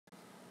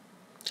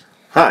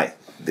Hi,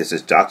 this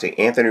is Dr.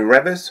 Anthony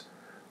Revis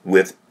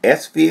with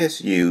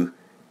SVSU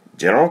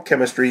General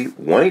Chemistry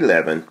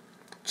 111,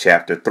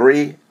 Chapter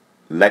 3,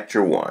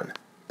 Lecture 1.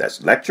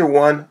 That's Lecture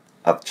 1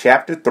 of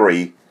Chapter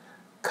 3,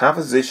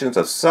 Compositions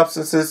of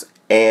Substances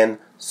and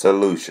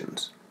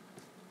Solutions.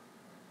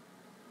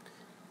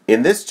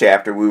 In this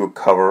chapter, we will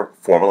cover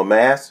formula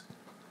mass,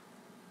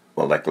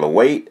 molecular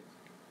weight,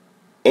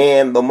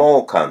 and the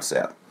mole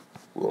concept.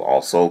 We'll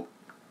also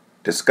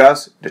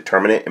discuss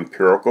determinate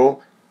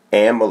empirical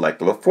and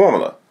molecular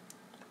formula.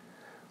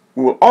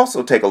 We will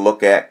also take a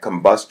look at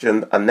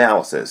combustion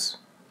analysis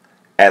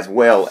as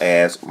well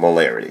as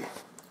molarity.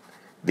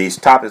 These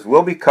topics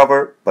will be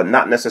covered, but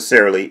not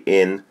necessarily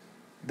in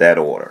that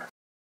order.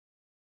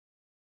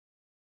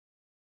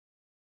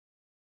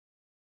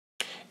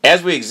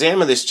 As we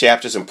examine this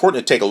chapter, it's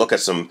important to take a look at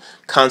some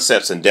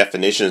concepts and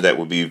definitions that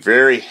will be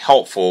very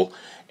helpful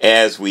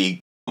as we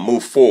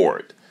move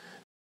forward.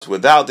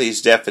 Without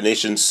these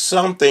definitions,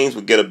 some things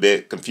would get a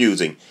bit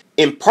confusing,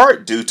 in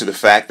part due to the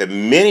fact that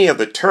many of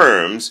the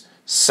terms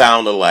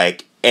sound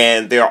alike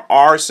and there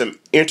are some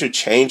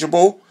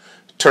interchangeable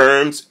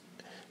terms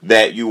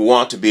that you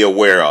want to be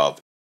aware of.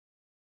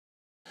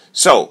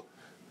 So,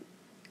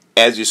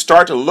 as you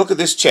start to look at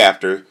this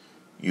chapter,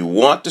 you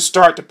want to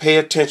start to pay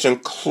attention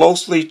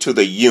closely to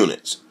the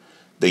units.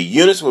 The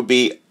units will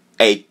be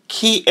a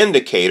key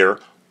indicator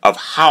of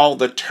how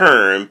the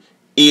term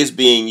is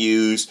being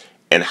used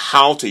and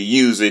how to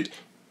use it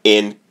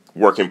in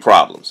working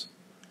problems.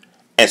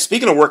 And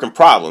speaking of working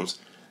problems,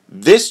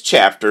 this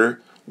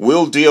chapter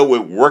will deal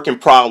with working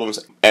problems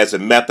as a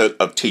method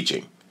of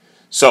teaching.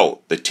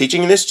 So the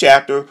teaching in this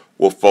chapter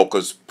will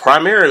focus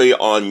primarily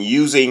on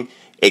using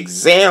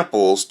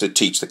examples to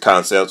teach the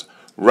concepts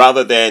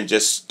rather than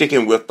just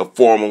sticking with the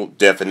formal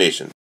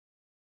definition.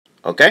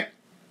 Okay?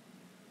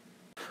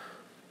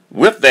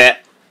 With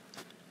that,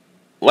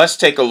 let's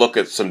take a look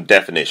at some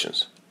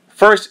definitions.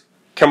 First,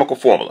 chemical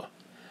formula.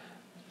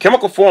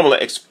 Chemical formula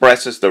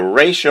expresses the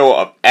ratio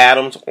of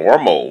atoms or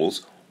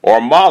moles or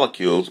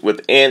molecules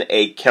within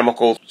a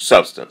chemical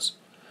substance.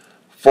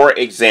 For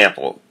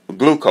example,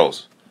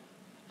 glucose.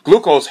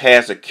 Glucose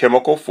has a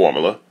chemical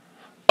formula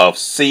of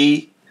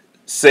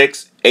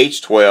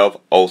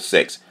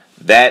C6H12O6.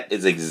 That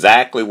is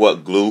exactly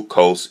what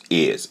glucose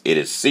is. It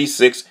is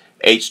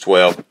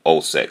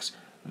C6H12O6.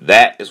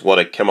 That is what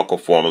a chemical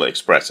formula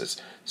expresses.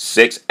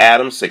 6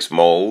 atoms, 6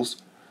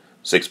 moles,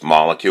 6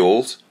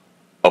 molecules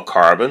of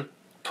carbon,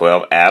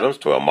 12 atoms,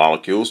 12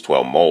 molecules,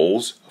 12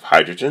 moles of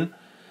hydrogen,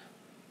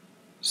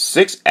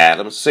 6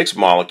 atoms, 6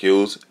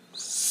 molecules,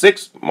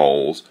 6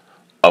 moles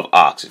of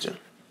oxygen.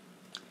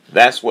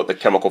 That's what the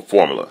chemical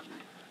formula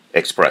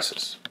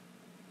expresses.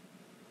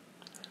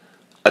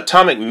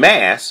 Atomic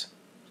mass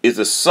is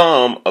the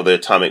sum of the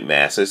atomic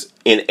masses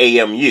in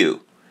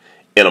AMU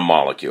in a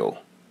molecule.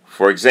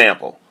 For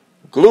example,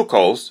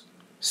 glucose,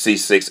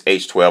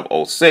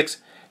 C6H12O6,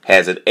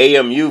 has an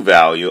AMU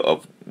value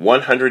of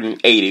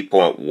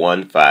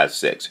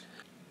 180.156.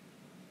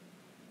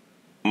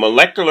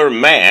 Molecular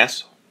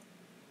mass,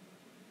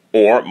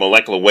 or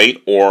molecular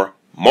weight, or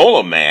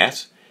molar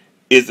mass,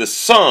 is the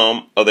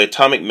sum of the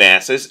atomic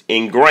masses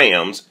in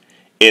grams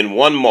in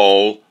 1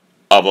 mole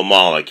of a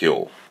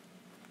molecule.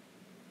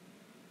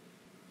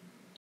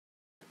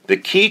 The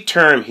key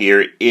term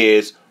here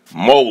is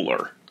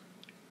molar.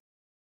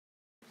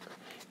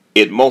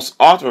 It most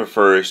often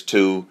refers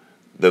to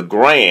the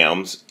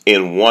grams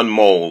in 1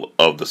 mole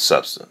of the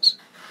substance.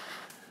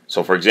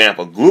 So for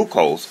example,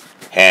 glucose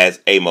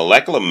has a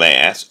molecular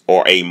mass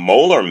or a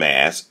molar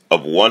mass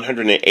of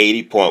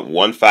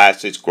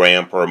 180.156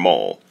 gram per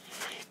mole.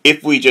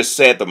 If we just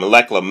said the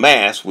molecular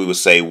mass, we would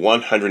say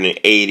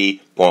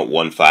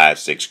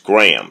 180.156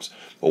 grams.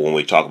 But when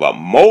we talk about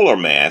molar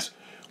mass,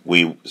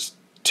 we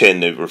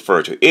tend to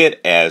refer to it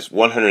as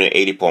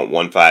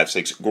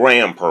 180.156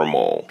 gram per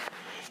mole.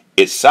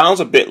 It sounds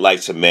a bit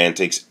like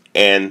semantics,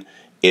 and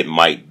it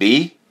might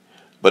be,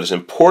 but it's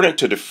important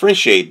to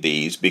differentiate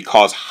these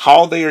because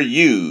how they are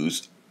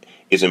used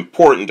is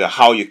important to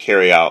how you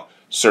carry out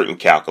certain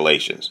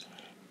calculations.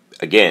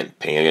 Again,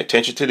 paying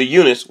attention to the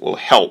units will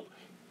help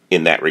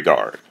in that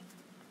regard.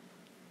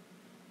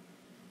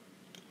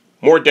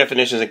 More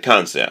definitions and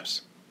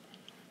concepts.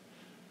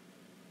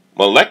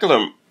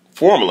 Molecular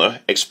formula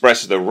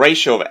expresses the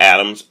ratio of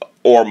atoms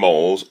or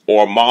moles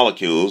or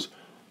molecules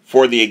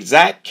for the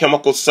exact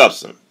chemical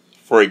substance.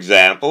 For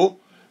example,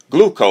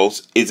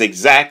 glucose is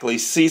exactly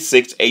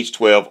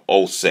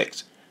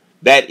C6H12O6.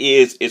 That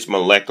is its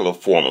molecular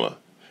formula.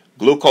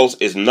 Glucose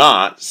is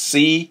not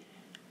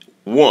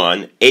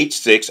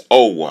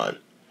C1H6O1.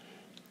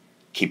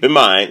 Keep in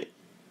mind,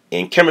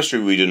 in chemistry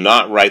we do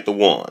not write the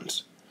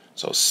ones.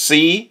 So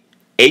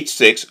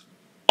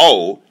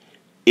CH6O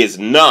is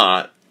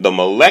not the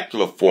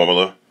molecular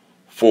formula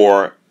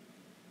for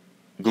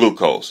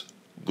glucose.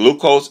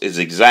 Glucose is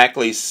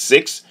exactly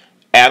 6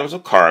 atoms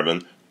of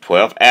carbon,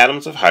 12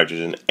 atoms of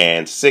hydrogen,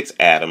 and 6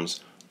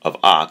 atoms of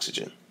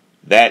oxygen.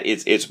 That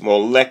is its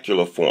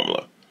molecular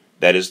formula.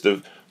 That is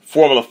the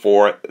formula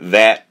for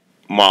that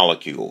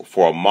molecule,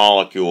 for a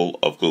molecule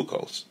of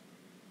glucose.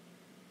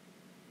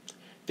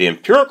 The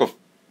empirical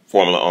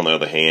formula, on the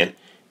other hand,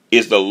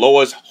 is the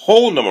lowest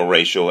whole number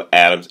ratio of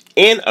atoms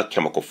in a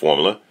chemical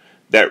formula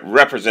that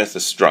represents the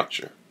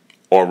structure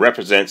or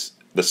represents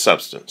the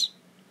substance.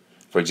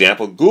 For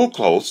example,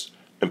 glucose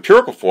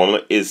empirical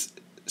formula is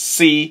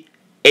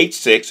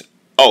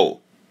CH6O.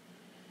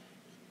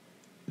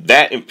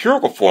 That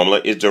empirical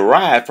formula is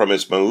derived from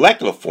its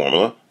molecular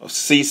formula of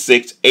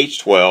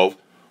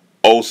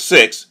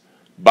C6H12O6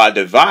 by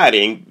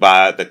dividing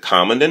by the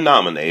common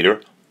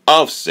denominator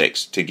of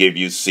 6 to give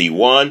you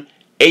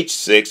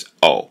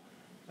C1H6O.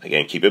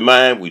 Again, keep in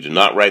mind, we do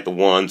not write the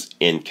ones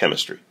in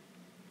chemistry.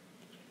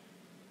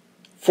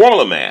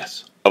 Formula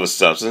mass of a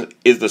substance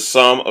is the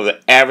sum of the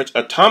average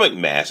atomic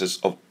masses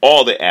of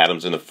all the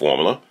atoms in the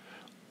formula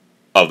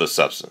of the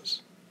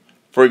substance.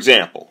 For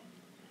example,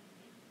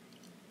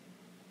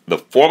 the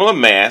formula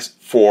mass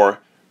for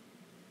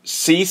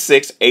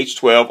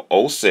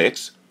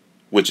C6H12O6,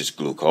 which is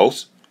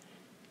glucose,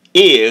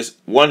 is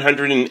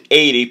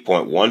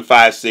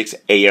 180.156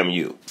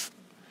 AMU.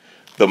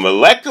 The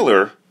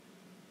molecular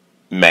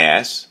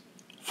mass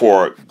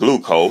for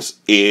glucose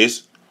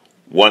is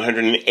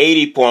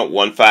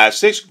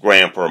 180.156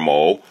 gram per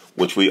mole,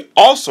 which we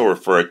also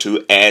refer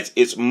to as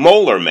its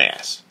molar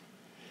mass.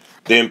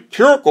 The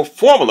empirical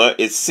formula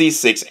is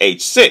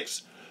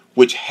C6H6,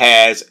 which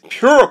has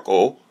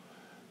empirical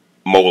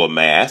molar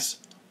mass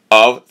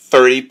of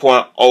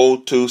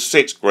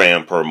 30.026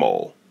 gram per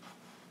mole.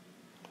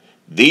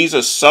 These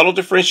are subtle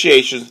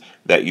differentiations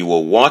that you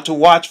will want to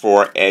watch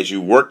for as you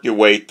work your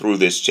way through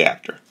this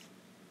chapter.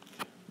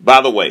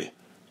 By the way,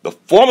 the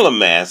formula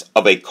mass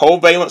of a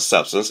covalent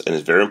substance, and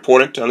it's very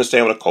important to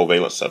understand what a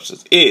covalent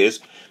substance is,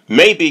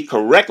 may be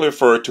correctly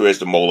referred to as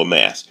the molar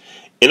mass.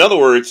 In other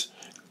words,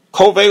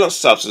 covalent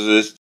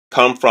substances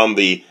come from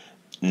the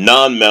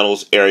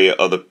nonmetals area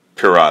of the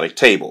periodic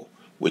table,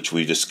 which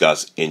we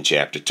discussed in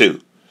Chapter 2.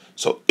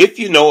 So if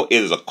you know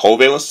it is a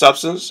covalent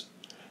substance,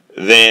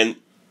 then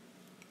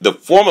the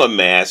formula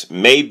mass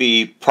may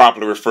be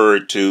properly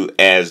referred to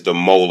as the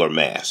molar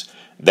mass.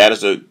 That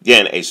is,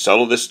 again, a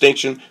subtle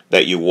distinction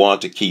that you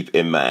want to keep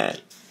in mind.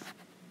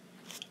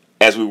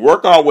 As we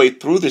work our way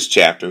through this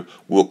chapter,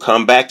 we'll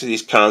come back to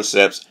these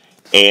concepts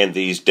and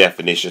these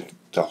definitions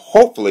to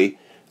hopefully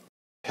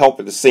help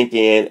it to sink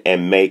in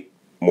and make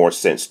more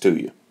sense to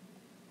you.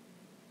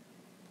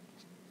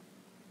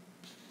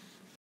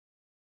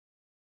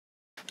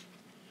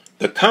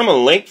 The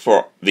common link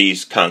for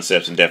these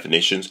concepts and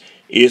definitions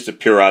is the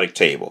periodic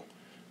table.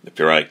 The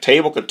periodic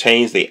table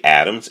contains the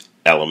atoms,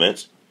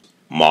 elements,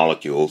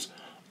 molecules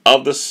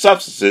of the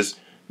substances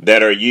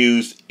that are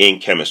used in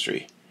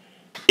chemistry.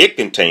 It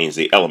contains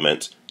the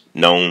elements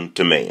known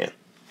to man.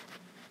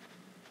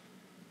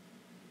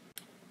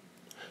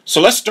 So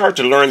let's start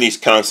to learn these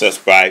concepts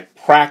by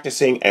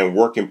practicing and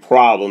working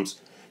problems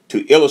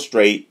to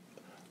illustrate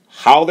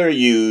how they're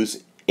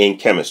used in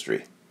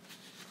chemistry.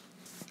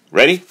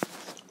 Ready?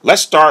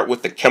 Let's start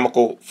with the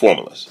chemical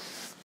formulas.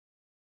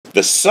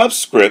 The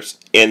subscripts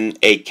in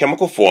a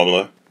chemical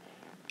formula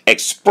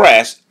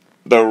express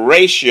the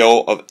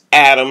ratio of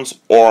atoms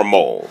or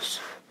moles.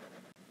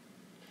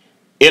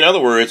 In other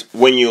words,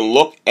 when you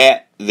look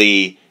at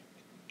the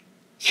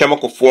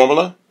chemical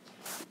formula,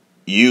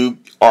 you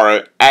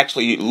are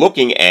actually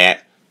looking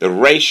at the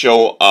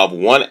ratio of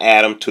one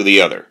atom to the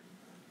other.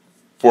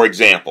 For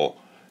example,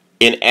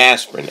 in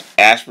aspirin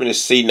is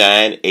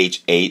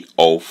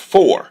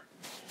C9H8O4.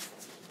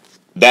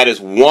 That is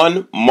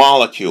one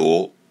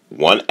molecule,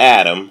 one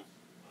atom,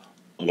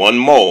 one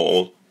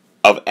mole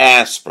of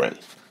aspirin.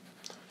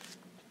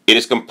 It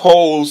is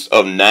composed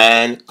of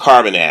 9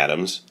 carbon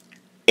atoms,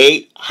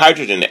 8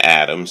 hydrogen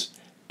atoms,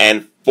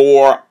 and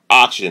 4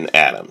 oxygen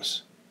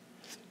atoms.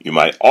 You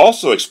might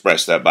also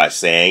express that by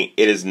saying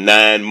it is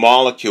 9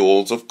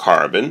 molecules of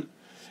carbon,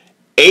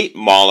 8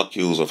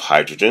 molecules of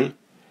hydrogen,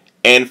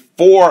 and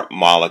 4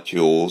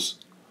 molecules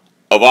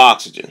of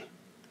oxygen.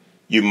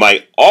 You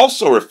might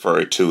also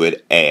refer to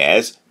it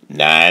as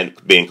 9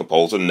 being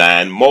composed of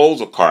 9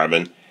 moles of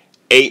carbon,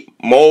 8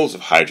 moles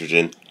of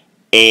hydrogen,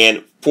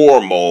 and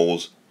 4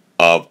 moles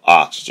of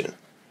oxygen.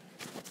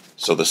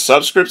 So the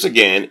subscripts,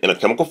 again, in a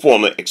chemical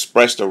formula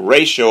express the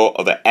ratio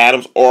of the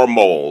atoms or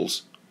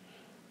moles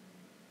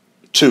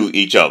to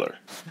each other.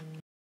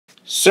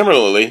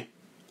 Similarly,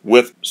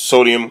 with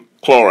sodium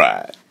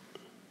chloride.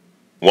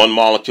 One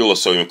molecule of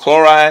sodium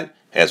chloride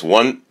has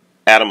 1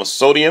 atom of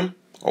sodium,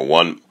 or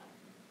 1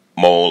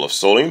 mole of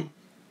sodium,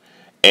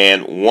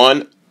 and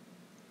 1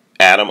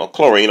 atom of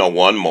chlorine, or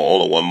 1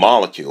 mole, or 1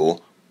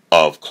 molecule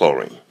of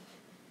chlorine.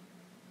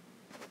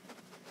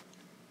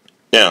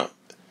 Now,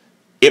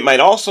 it might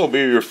also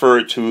be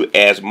referred to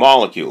as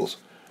molecules,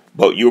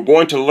 but you're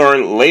going to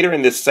learn later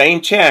in this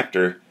same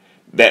chapter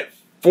that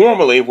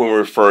formally when we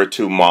refer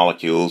to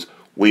molecules,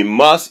 we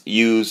must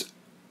use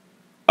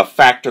a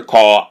factor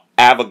called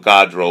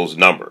Avogadro's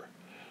number.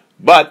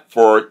 But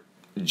for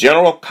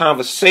general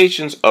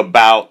conversations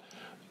about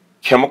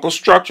chemical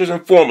structures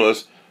and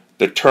formulas,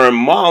 the term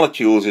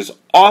molecules is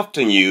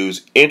often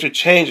used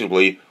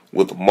interchangeably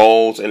with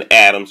moles and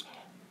atoms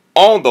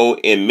although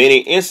in many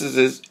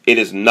instances it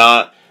is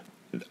not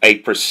a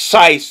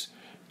precise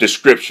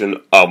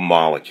description of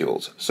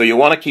molecules. So you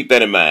want to keep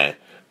that in mind.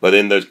 But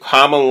in the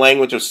common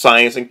language of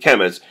science and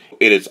chemists,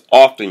 it is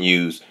often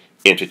used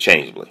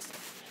interchangeably.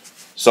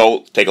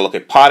 So take a look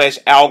at potash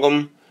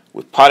algum.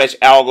 With potash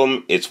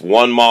algum, it's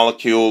one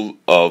molecule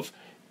of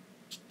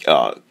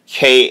KAl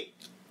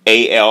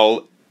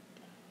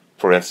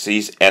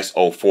parentheses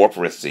SO4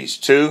 parentheses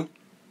 2.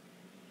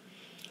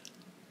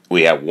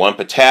 We have 1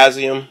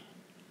 potassium,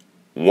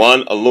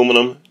 1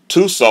 aluminum,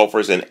 2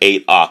 sulfurs, and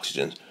 8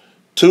 oxygens.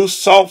 2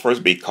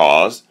 sulfurs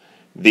because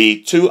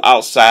the 2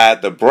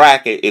 outside the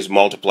bracket is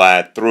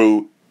multiplied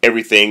through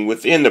everything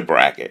within the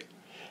bracket.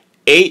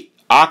 8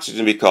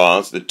 oxygen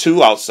because the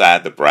 2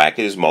 outside the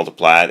bracket is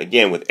multiplied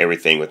again with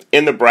everything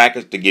within the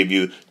bracket to give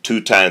you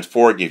 2 times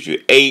 4 gives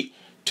you 8.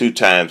 2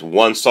 times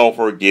 1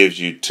 sulfur gives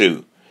you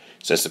 2.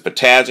 Since the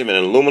potassium and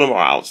aluminum are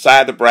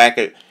outside the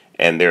bracket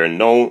and there are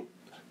no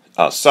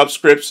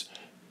subscripts,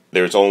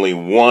 there's only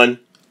one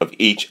of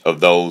each of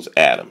those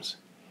atoms.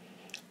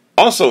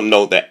 Also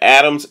note that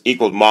atoms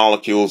equals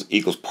molecules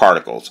equals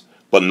particles,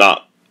 but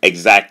not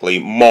exactly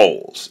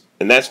moles.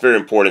 And that's very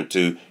important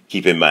to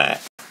keep in mind.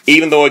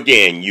 Even though,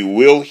 again, you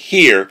will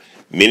hear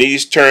many of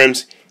these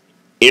terms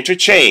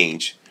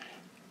interchange,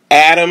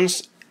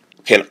 atoms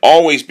can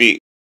always be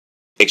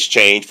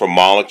exchanged for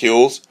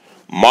molecules.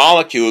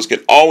 Molecules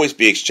can always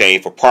be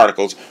exchanged for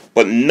particles,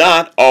 but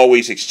not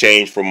always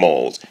exchanged for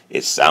moles.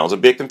 It sounds a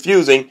bit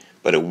confusing,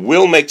 but it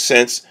will make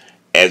sense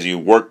as you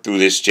work through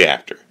this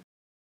chapter.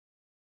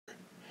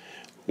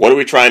 What are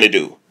we trying to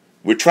do?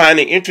 We're trying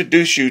to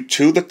introduce you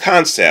to the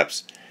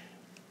concepts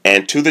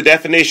and to the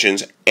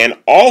definitions and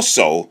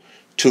also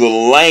to the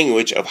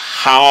language of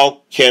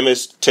how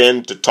chemists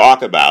tend to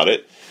talk about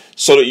it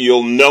so that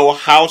you'll know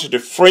how to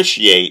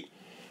differentiate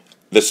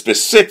the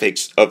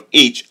specifics of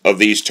each of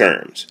these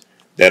terms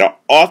that are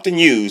often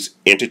used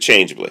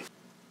interchangeably.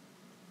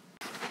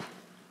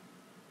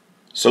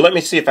 So let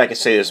me see if I can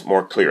say this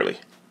more clearly.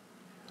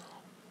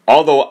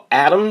 Although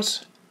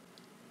atoms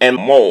and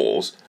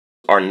moles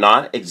are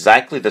not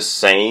exactly the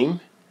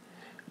same,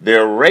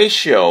 their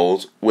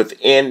ratios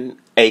within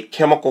a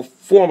chemical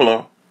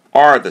formula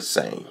are the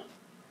same.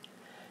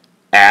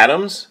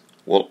 Atoms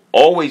will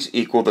always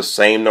equal the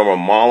same number of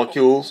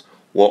molecules,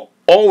 will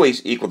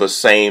always equal the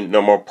same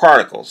number of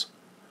particles,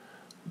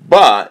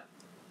 but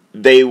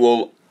they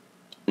will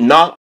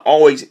not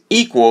always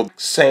equal the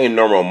same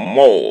number of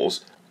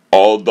moles,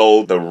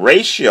 although the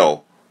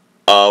ratio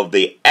of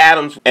the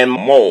atoms and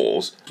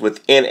moles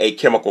within a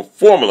chemical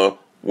formula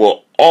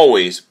will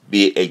always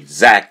be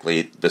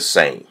exactly the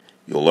same.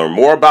 You'll learn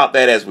more about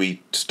that as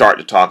we start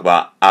to talk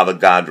about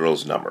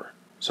Avogadro's number.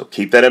 So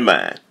keep that in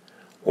mind.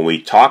 When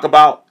we talk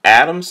about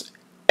atoms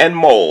and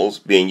moles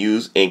being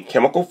used in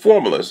chemical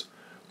formulas,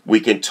 we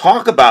can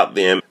talk about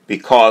them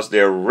because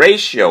their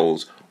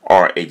ratios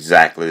are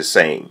exactly the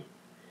same.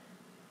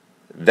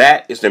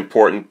 That is an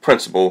important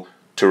principle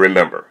to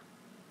remember.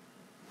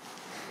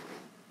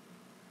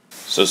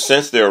 So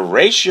since their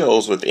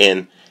ratios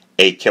within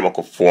a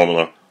chemical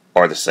formula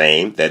are the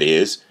same, that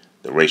is,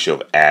 the ratio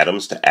of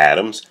atoms to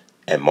atoms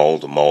and mole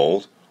to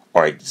moles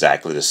are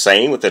exactly the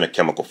same within a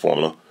chemical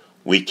formula,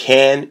 we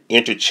can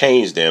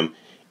interchange them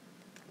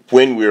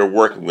when we are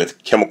working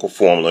with chemical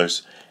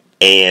formulas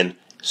and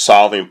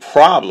solving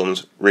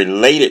problems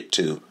related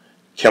to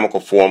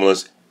chemical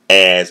formulas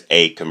as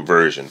a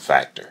conversion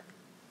factor.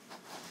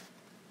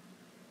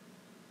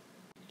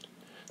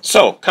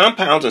 So,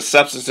 compounds and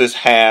substances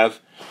have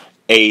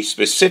a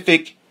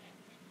specific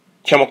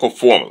chemical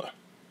formula.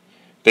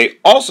 They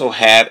also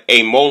have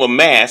a molar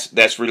mass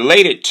that's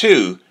related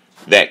to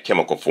that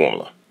chemical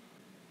formula.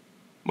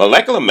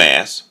 Molecular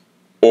mass,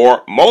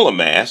 or molar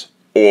mass,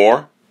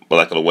 or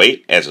molecular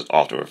weight, as it's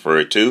often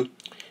referred to,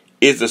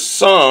 is the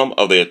sum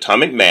of the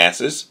atomic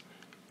masses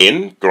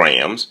in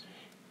grams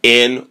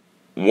in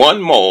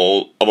 1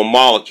 mole of a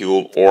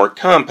molecule or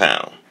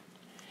compound.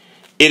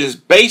 It is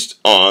based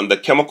on the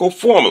chemical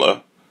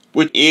formula,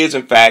 which is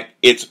in fact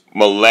its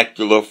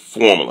molecular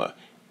formula.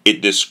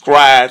 It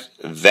describes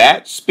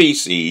that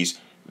species,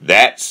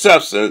 that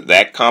substance,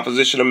 that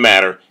composition of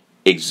matter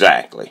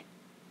exactly.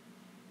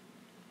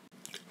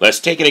 Let's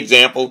take an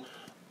example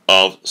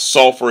of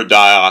sulfur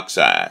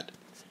dioxide,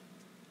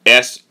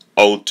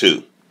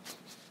 SO2,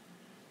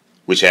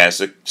 which has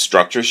the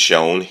structure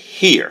shown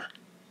here.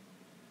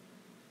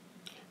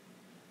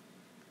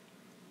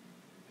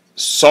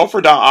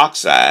 Sulfur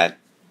dioxide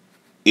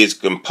is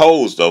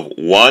composed of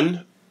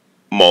 1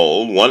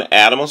 mole, 1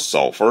 atom of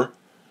sulfur,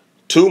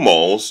 2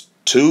 moles,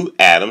 2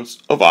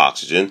 atoms of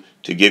oxygen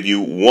to give you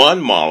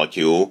 1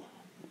 molecule,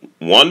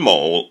 1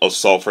 mole of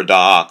sulfur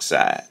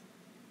dioxide.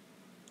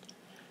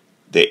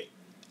 The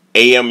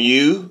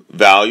AMU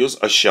values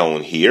are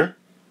shown here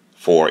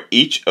for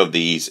each of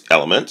these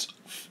elements.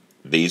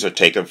 These are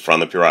taken from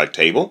the periodic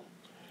table.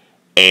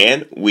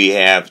 And we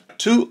have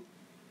 2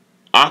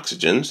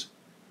 oxygens,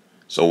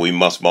 so we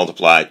must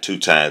multiply 2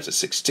 times the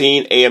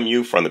 16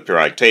 AMU from the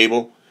periodic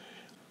table.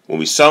 When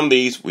we sum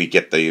these, we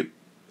get the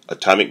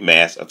atomic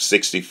mass of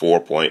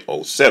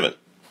 64.07.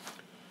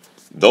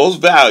 Those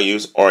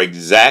values are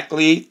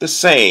exactly the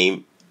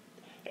same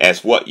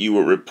as what you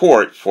would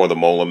report for the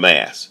molar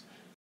mass.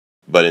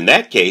 But in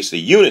that case, the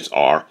units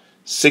are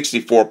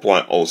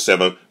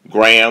 64.07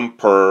 gram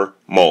per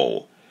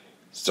mole.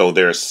 So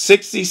there's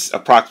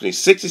approximately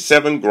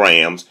 67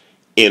 grams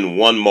in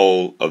 1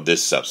 mole of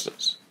this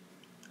substance.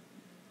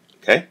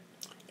 Okay?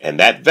 And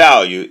that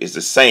value is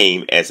the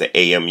same as the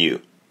AMU.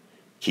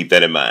 Keep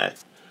that in mind.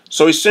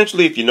 So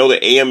essentially, if you know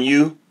the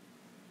AMU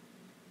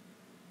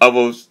of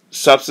a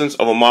substance,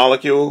 of a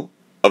molecule,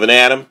 of an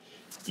atom,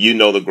 you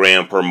know the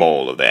gram per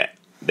mole of that.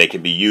 They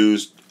can be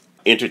used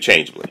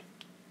interchangeably.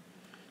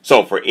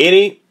 So for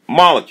any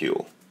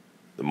molecule,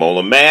 the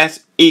molar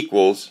mass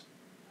equals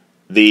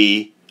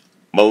the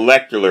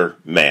molecular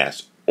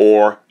mass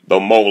or the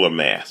molar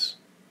mass.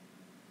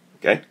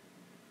 Okay?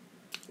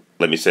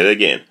 Let me say it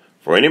again.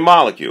 For any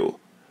molecule,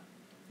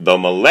 the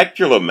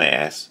molecular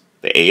mass,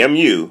 the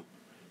AMU,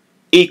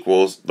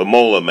 equals the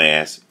molar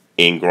mass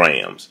in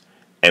grams.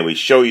 And we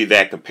show you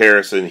that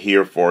comparison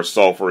here for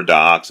sulfur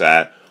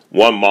dioxide.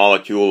 One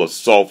molecule of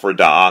sulfur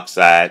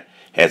dioxide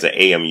has an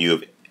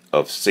AMU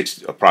of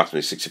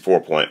approximately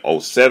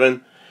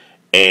 64.07,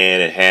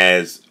 and it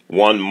has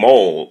 1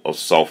 mole of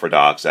sulfur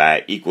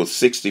dioxide equals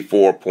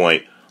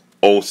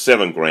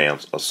 64.07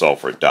 grams of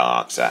sulfur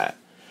dioxide.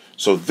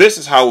 So this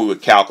is how we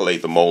would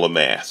calculate the molar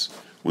mass.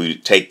 We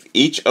would take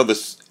each of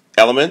the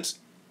elements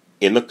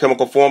in the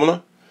chemical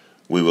formula.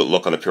 We would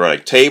look on the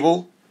periodic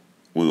table.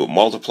 We would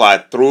multiply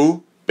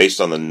through based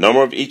on the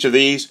number of each of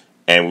these,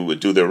 and we would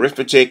do the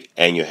arithmetic,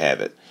 and you have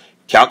it.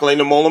 Calculating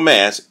the molar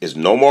mass is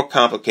no more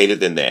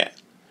complicated than that.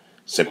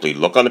 Simply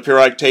look on the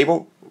periodic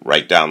table,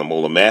 write down the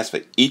molar mass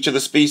for each of the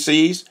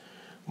species,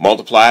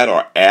 multiply it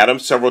or add them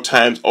several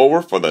times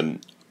over for the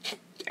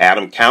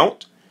atom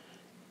count.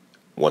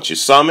 Once you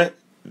sum it,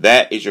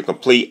 that is your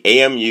complete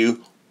AMU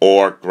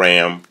or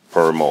gram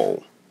per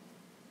mole.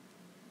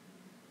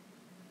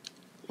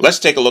 Let's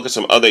take a look at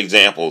some other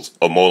examples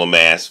of molar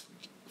mass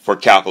for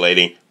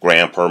calculating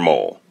gram per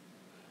mole.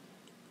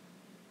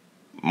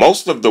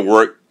 Most of the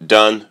work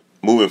done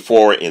moving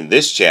forward in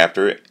this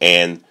chapter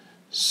and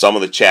some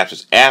of the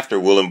chapters after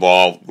will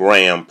involve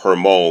gram per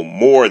mole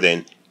more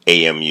than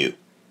AMU.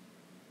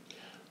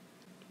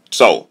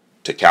 So,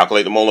 to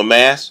calculate the molar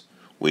mass,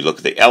 we look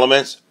at the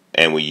elements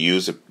and we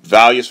use the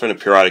values from the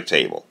periodic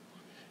table.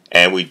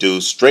 And we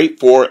do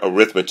straightforward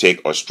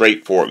arithmetic or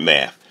straightforward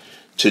math.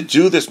 To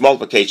do this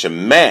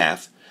multiplication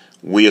math,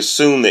 we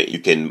assume that you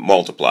can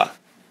multiply.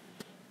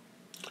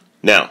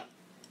 Now,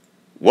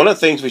 one of the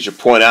things we should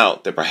point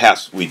out that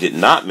perhaps we did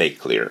not make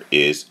clear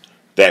is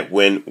that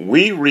when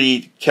we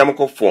read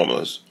chemical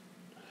formulas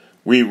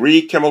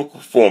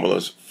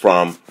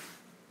from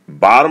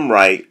bottom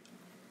right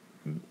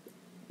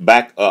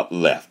back up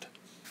left.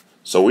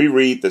 So we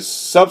read the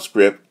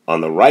subscript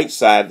on the right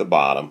side of the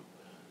bottom,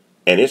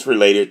 and it's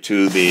related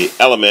to the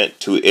element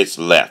to its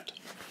left.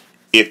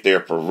 If there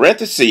are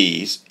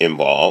parentheses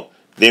involved,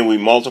 then we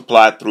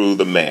multiply through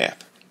the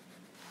math.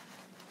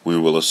 We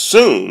will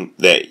assume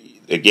that,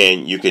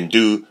 again, you can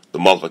do the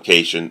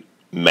multiplication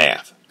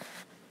math.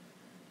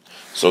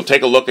 So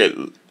take a look at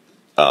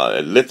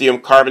lithium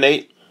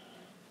carbonate.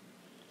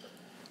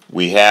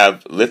 We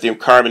have lithium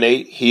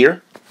carbonate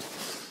here,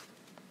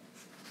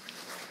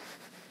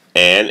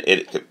 and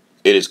it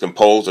is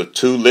composed of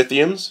 2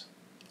 lithiums.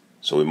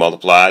 So we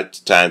multiply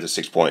times the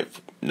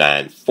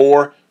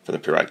 6.94 from the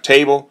periodic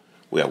table.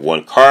 We have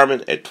 1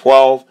 carbon at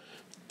 12,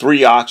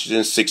 3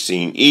 oxygens,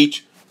 16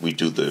 each. We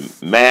do the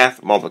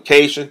math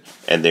multiplication,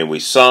 and then we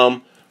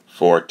sum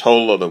for a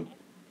total of the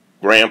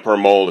gram per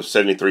mole of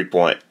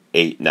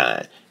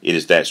 73.89. It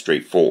is that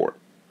straightforward.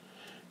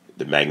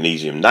 The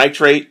magnesium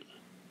nitrate,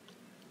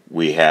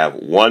 we have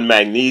 1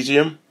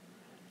 magnesium,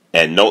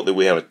 and note that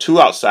we have a 2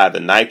 outside the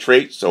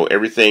nitrate, so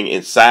everything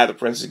inside the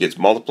parentheses gets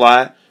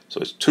multiplied.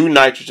 So it's 2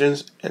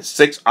 nitrogens and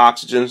 6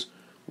 oxygens.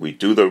 We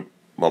do the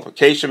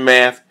multiplication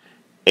math,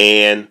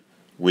 and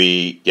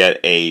we get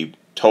a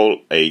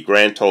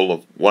grand total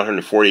of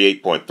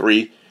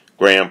 148.3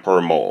 gram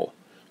per mole.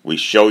 We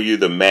show you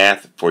the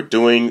math for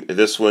doing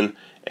this one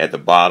at the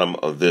bottom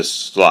of this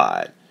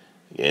slide.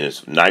 Again,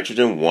 it's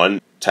nitrogen 1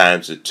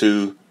 times the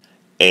 2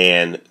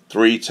 and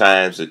 3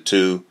 times the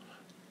 2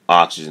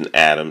 oxygen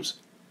atoms,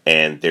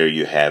 and there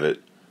you have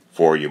it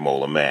for your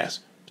molar mass.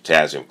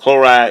 Potassium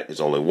chloride is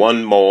only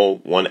 1 mole,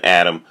 1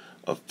 atom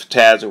of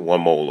potassium,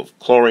 1 mole of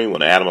chlorine,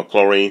 1 atom of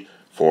chlorine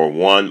for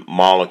 1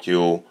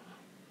 molecule,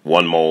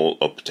 1 mole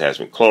of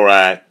potassium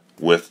chloride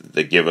with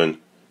the given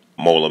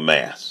molar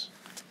mass.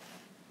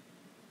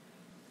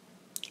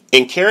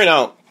 In carrying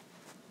out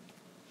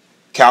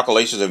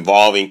calculations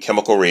involving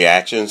chemical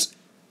reactions,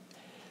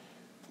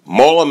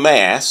 molar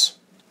mass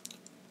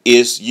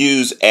is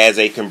used as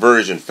a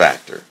conversion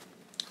factor.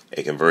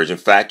 A conversion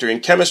factor in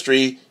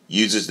chemistry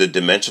uses the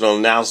dimensional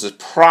analysis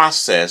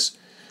process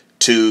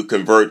to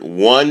convert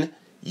one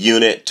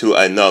unit to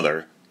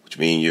another, which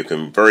means you're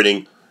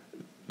converting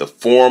the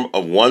form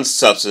of one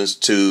substance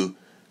to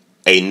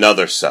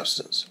another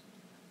substance.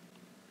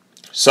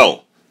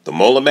 So, The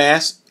molar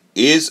mass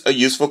is a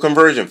useful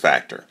conversion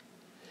factor.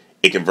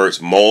 It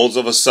converts moles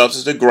of a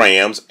substance to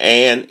grams,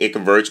 and it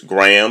converts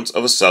grams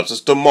of a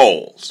substance to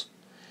moles.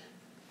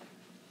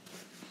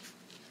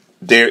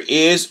 There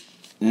is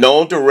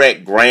no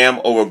direct gram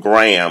over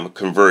gram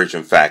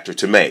conversion factor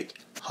to make.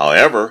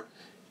 However,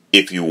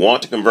 if you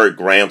want to convert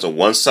grams of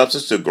one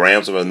substance to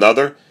grams of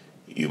another,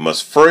 you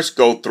must first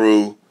go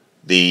through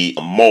the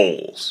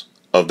moles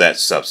of that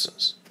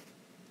substance.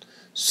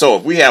 So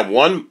if we have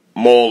 1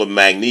 mole of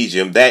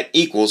magnesium, that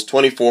equals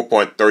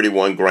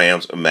 24.31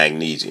 grams of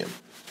magnesium.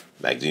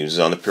 Magnesium is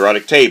on the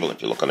periodic table.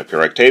 If you look on the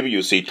periodic table,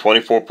 you'll see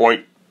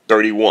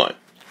 24.31.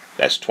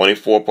 That's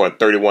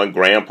 24.31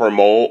 gram per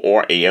mole,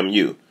 or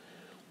AMU.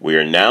 We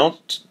are now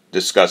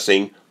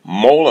discussing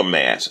molar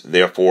mass,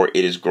 therefore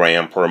it is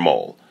gram per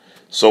mole.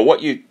 So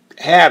what you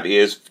have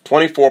is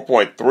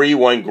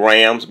 24.31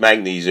 grams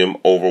magnesium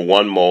over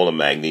 1 mole of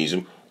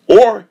magnesium,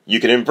 or you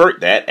can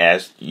invert that.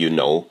 As you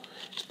know,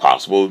 it's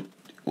possible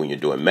when you're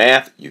doing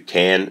math, you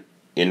can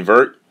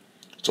invert.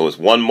 So it's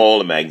 1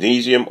 mole of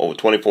magnesium over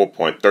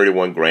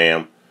 24.31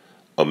 gram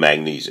of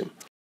magnesium.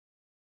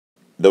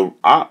 The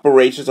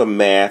operations of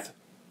math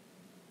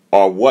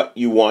are what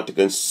you want to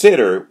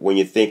consider when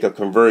you think of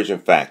conversion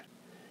factor.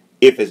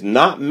 If it's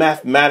not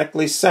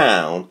mathematically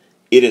sound,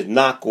 it is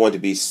not going to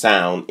be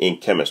sound in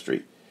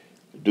chemistry.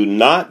 Do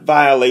not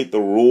violate the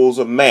rules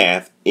of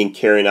math in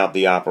carrying out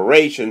the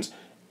operations,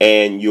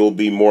 and you'll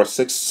be more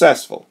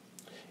successful.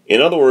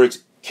 In other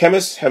words,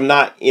 chemists have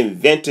not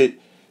invented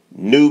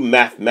new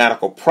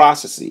mathematical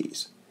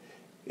processes.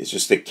 It's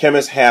just that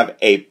chemists have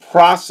a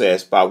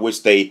process by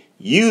which they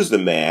use the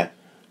math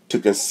to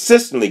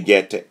consistently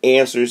get to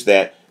answers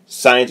that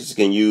scientists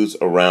can use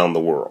around the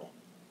world.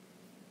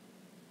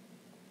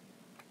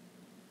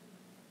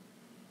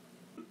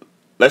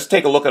 Let's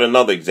take a look at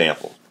another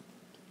example.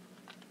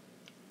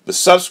 The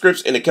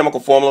subscripts in the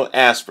chemical formula of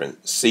aspirin,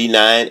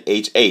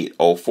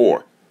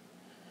 C9H8O4,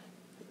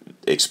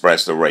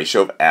 express the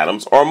ratio of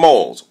atoms or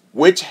moles,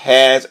 which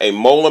has a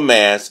molar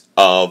mass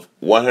of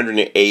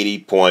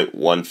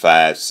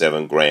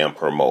 180.157 gram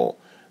per mole.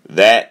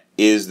 That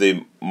is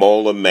the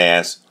molar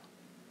mass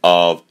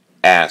of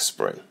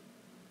aspirin.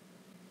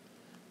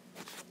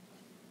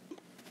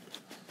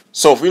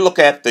 So if we look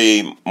at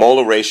the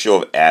molar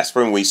ratio of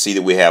aspirin, we see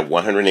that we have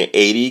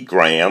 180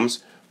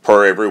 grams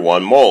per every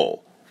 1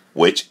 mole,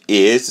 which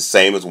is the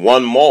same as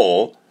 1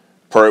 mole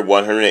per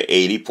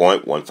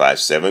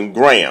 180.157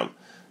 gram.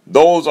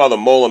 Those are the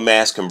molar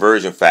mass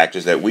conversion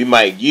factors that we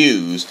might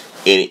use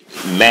in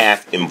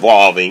math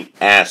involving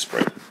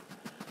aspirin.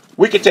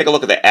 We can take a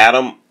look at the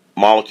atom,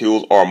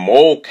 molecules, or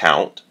mole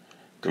count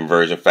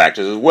conversion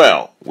factors as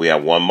well. We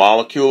have 1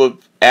 molecule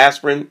of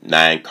aspirin,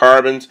 9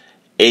 carbons,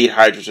 8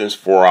 hydrogens,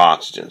 4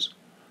 oxygens.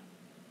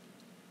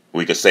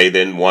 We could say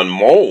then 1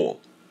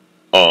 mole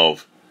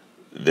of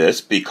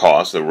this,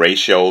 because the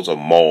ratios of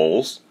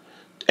moles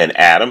and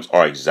atoms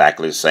are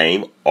exactly the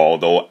same,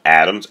 although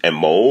atoms and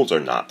moles are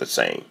not the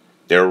same.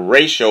 Their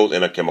ratios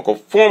in a chemical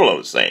formula are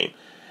the same.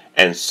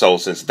 And so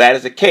since that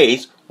is the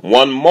case,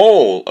 1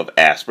 mole of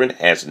aspirin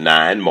has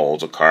 9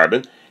 moles of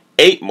carbon,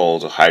 8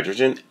 moles of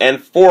hydrogen,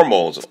 and 4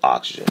 moles of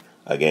oxygen.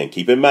 Again,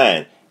 keep in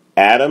mind,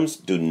 atoms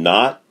do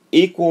not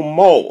equal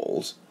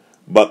moles,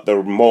 but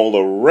the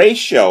molar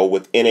ratio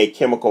within a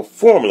chemical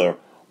formula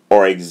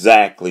are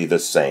exactly the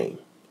same.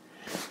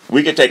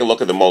 We can take a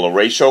look at the molar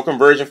ratio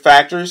conversion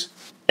factors,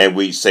 and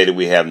we say that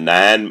we have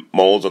 9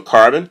 moles of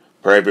carbon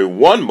per every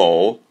 1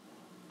 mole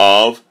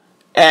of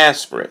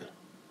aspirin.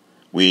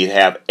 We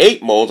have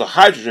 8 moles of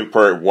hydrogen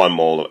per 1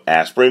 mole of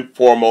aspirin,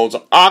 4 moles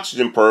of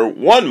oxygen per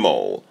 1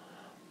 mole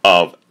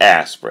of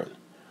aspirin.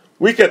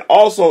 We can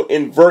also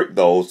invert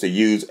those to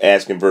use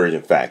as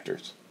conversion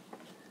factors.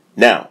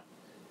 Now,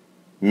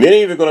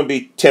 many of you are going to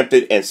be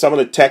tempted, and some of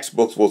the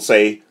textbooks will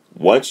say,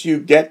 once you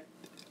get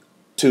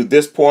to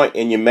this point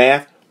in your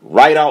math,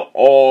 write out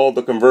all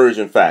the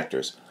conversion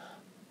factors.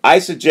 I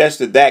suggest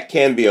that that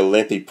can be a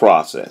lengthy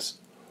process.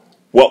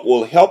 What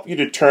will help you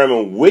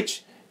determine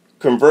which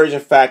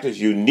conversion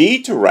factors you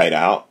need to write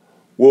out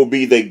will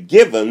be the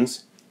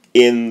givens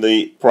in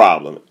the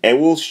problem. And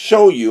we'll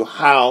show you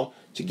how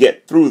to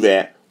get through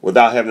that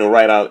without having to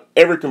write out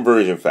every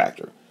conversion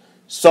factor.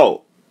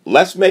 So,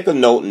 let's make a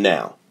note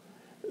now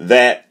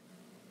that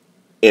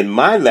in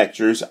my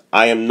lectures,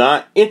 I am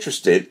not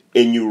interested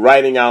in you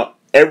writing out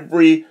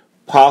every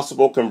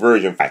possible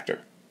conversion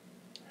factor.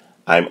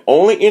 I'm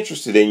only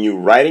interested in you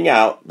writing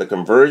out the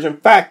conversion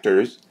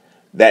factors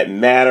that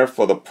matter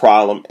for the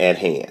problem at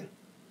hand.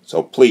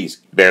 So please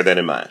bear that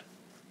in mind.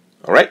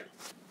 All right?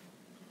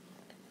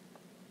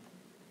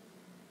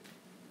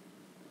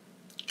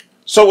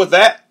 So with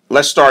that,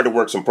 let's start to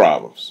work some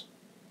problems.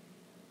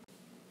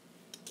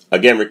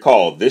 Again,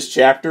 recall, this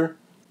chapter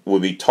will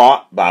be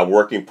taught by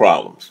working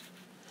problems.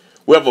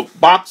 We have a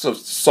box of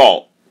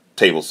salt,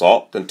 table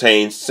salt,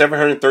 contains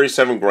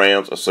 737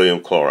 grams of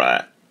sodium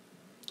chloride.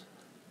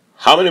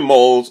 How many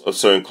moles of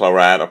sodium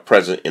chloride are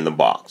present in the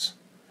box?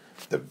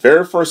 The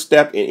very first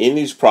step in any of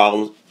these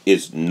problems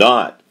is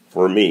not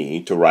for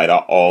me to write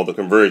out all the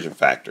conversion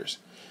factors.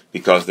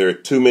 because there are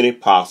too many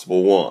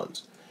possible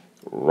ones.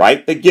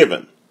 Write the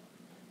given.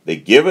 The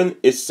given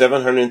is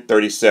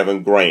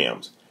 737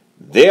 grams.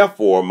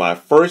 Therefore, my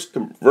first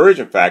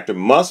conversion factor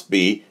must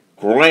be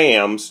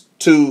grams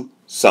to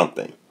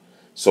something.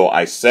 So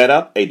I set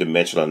up a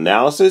dimensional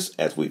analysis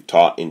as we've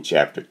taught in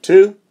chapter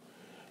 2.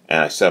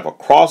 And I set up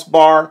a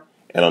crossbar.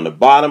 And on the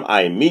bottom,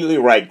 I immediately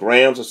write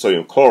grams of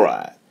sodium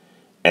chloride.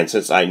 And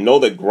since I know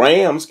that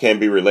grams can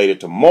be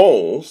related to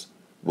moles,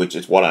 which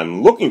is what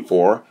I'm looking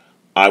for,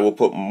 I will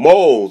put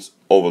moles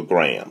over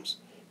grams.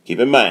 Keep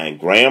in mind,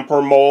 gram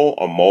per mole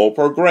or mole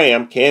per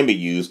gram can be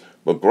used,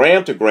 but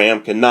gram to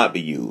gram cannot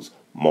be used.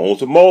 Mole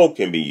to mole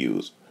can be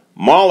used.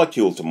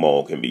 Molecule to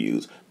mole can be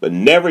used, but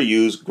never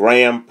use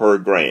gram per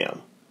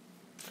gram.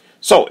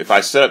 So if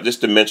I set up this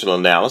dimensional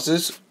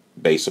analysis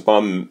based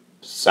upon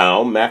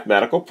sound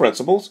mathematical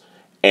principles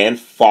and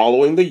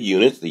following the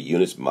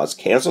units must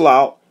cancel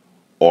out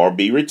or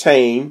be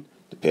retained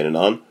depending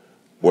on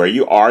where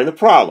you are in the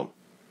problem.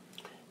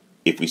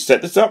 If we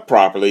set this up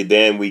properly,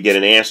 then we get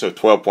an answer of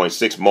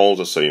 12.6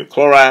 moles of sodium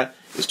chloride.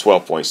 It's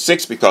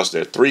 12.6 because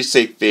there are 3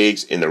 sig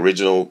figs in the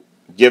original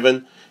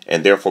given,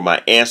 and therefore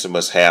my answer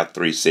must have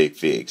 3 sig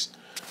figs.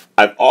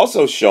 I've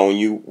also shown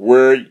you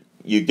where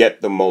you get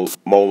the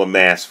molar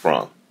mass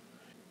from.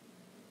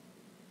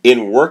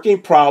 In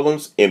working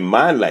problems in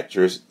my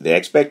lectures, the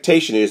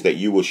expectation is that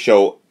you will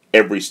show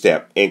every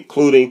step,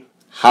 including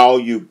how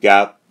you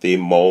got the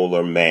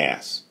molar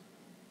mass.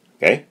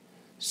 Okay?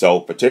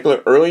 So,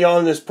 particularly early on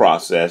in this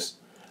process,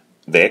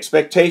 the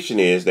expectation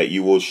is that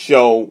you will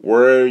show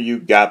where you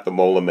got the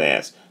molar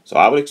mass. So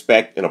I would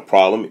expect in a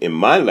problem in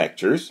my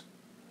lectures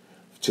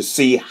to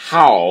see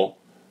how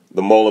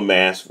the molar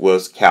mass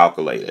was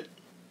calculated.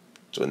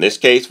 So in this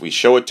case, we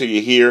show it to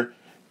you here,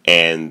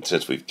 and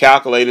since we've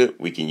calculated,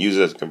 we can use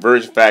it as a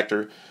conversion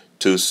factor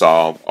to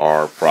solve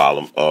our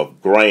problem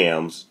of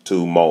grams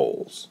to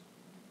moles.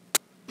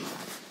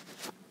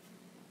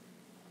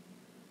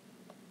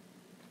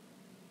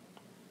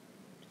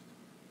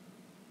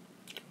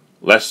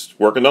 Let's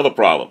work another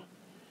problem.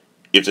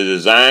 If the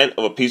design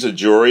of a piece of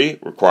jewelry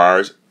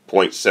requires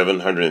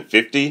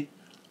 0.750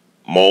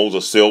 moles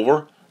of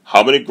silver,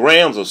 how many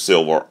grams of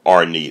silver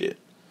are needed?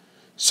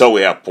 So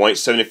we have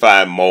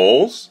 0.75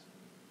 moles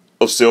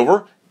of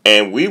silver,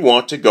 and we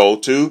want to go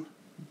to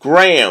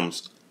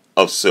grams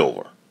of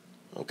silver.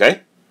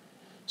 Okay?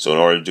 So in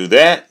order to do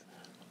that,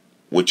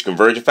 which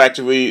conversion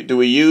factor do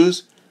we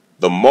use?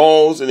 The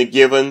moles in the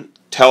given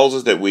tells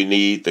us that we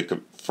need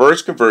the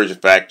first conversion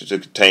factor to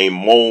contain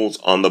moles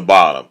on the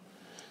bottom.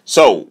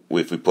 So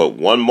if we put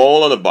 1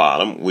 mole on the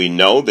bottom, we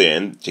know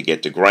then to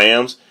get to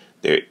grams,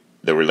 the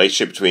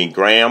relationship between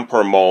gram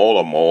per mole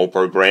or mole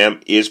per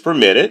gram is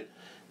permitted.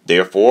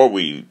 Therefore,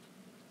 we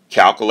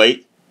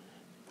calculate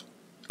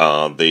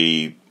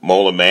the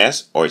molar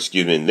mass, or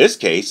excuse me, in this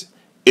case,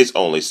 it's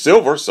only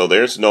silver, so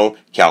there's no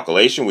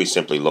calculation. We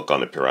simply look on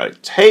the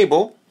periodic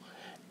table,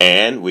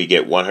 and we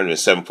get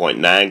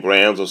 107.9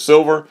 grams of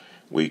silver.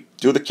 We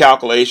do the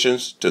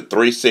calculations to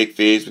 3 sig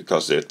figs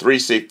because there are 3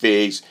 sig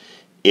figs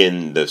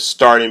in the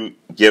starting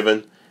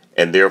given,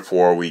 and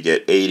therefore we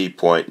get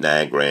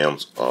 80.9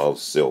 grams of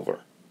silver.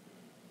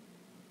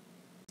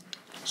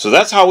 So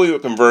that's how we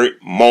would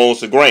convert moles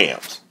to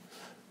grams.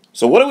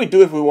 So what do we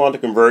do if we want to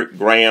convert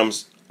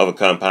grams of a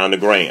compound to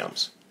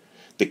grams?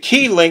 The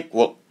key link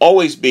will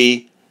always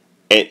be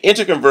an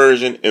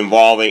interconversion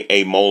involving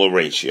a molar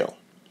ratio.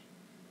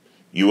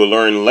 You will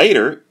learn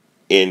later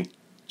in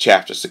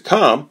chapters to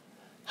come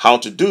how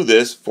to do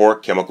this for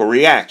chemical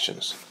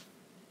reactions.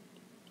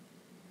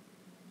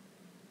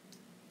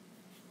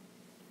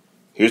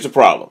 Here's the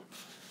problem.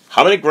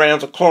 How many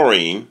grams of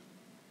chlorine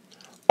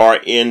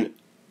are in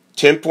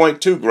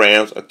 10.2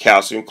 grams of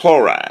calcium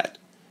chloride?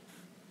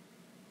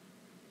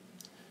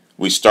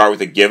 We start with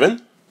the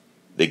given.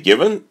 The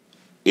given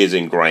is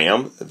in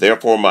grams,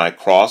 therefore my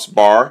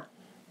crossbar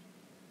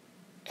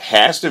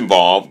has to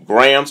involve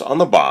grams on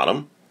the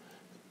bottom.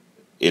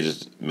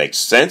 It makes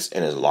sense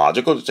and is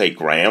logical to take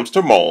grams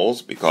to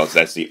moles because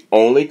that's the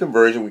only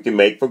conversion we can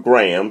make for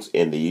grams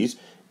in these.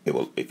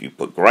 If you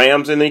put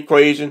grams in the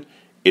equation,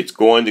 it's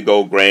going to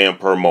go gram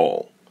per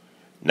mole.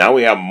 Now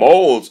we have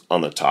moles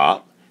on the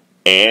top,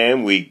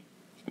 and we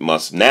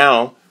must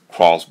now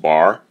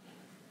crossbar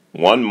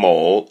 1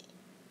 mole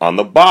on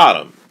the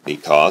bottom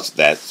because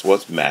that's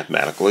what's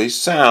mathematically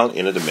sound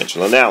in a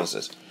dimensional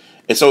analysis.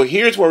 And so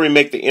here's where we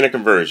make the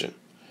interconversion.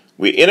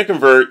 We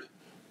interconvert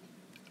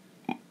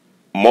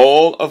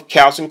mole of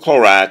calcium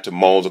chloride to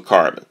moles of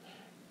carbon.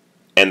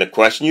 And the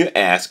question you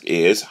ask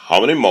is,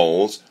 how many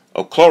moles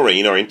of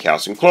chlorine are in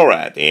calcium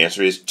chloride? The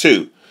answer is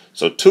 2.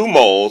 So 2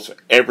 moles for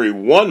every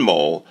 1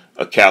 mole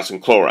of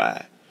calcium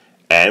chloride.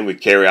 And we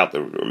carry out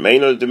the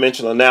remainder of the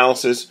dimensional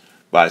analysis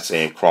by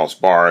saying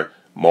crossbar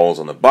moles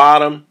on the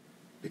bottom,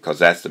 because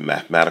that's the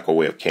mathematical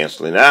way of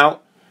canceling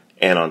out.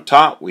 And on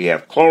top we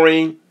have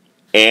chlorine,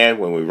 and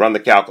when we run the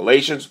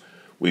calculations,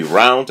 we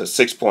round to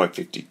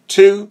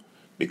 6.52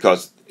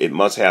 because it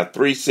must have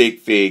 3 sig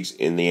figs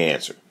in the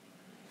answer.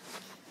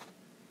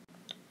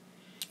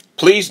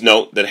 Please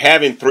note that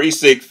having 3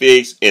 sig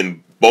figs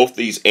in both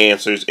these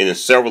answers and in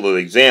several of the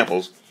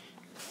examples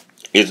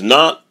is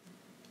not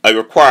a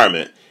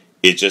requirement.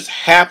 It just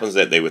happens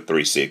that they were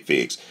 3 sig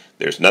figs.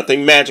 There's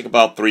nothing magic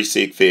about 3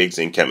 sig figs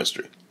in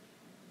chemistry.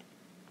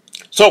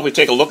 So if we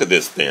take a look at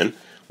this then,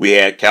 we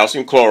had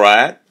calcium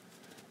chloride,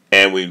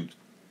 and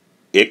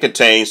it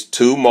contains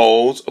 2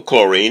 moles of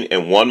chlorine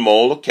and 1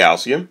 mole of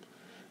calcium.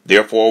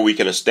 Therefore, we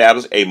can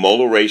establish a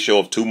molar ratio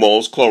of 2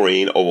 moles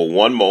chlorine over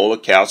 1 mole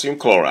of calcium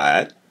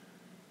chloride.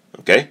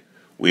 Okay?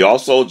 We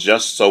also,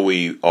 just so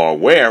we are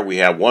aware, we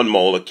have 1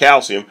 mole of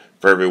calcium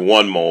for every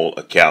 1 mole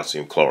of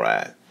calcium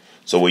chloride.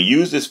 So we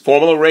use this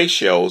formula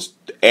ratios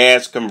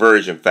as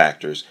conversion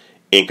factors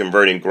in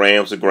converting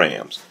grams to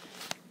grams.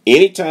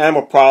 Anytime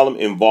a problem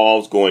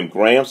involves going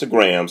grams to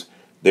grams,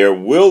 there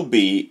will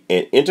be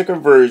an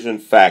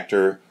interconversion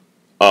factor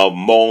of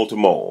mole to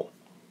mole.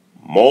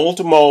 Mole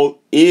to mole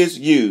is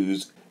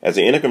used as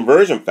an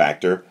interconversion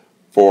factor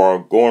for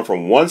going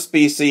from one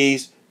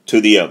species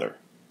to the other.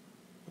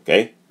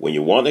 Okay? When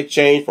you want to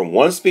change from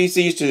one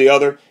species to the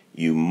other,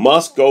 you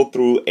must go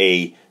through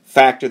a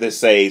factor that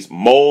says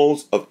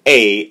moles of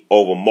A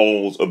over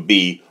moles of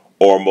B,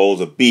 or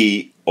moles of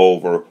B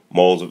over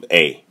moles of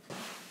A.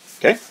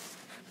 Okay?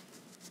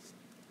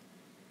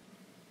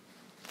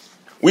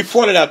 We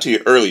pointed out to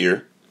you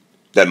earlier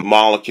that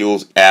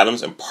molecules,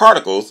 atoms, and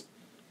particles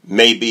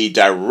may be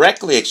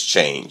directly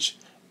exchanged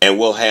and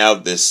will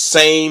have the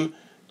same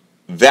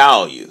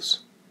values.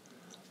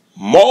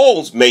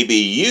 Moles may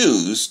be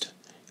used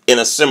in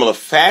a similar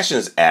fashion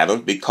as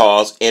atoms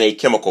because in a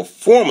chemical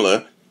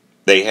formula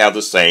they have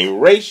the same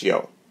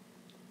ratio.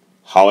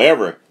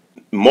 However,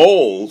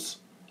 moles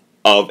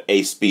of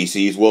a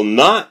species will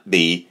not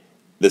be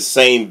the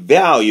same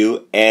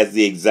value as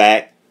the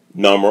exact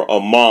number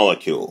of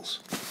molecules.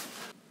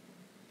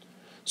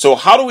 So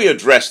how do we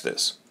address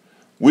this?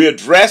 We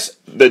address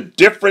the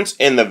difference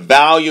in the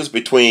values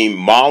between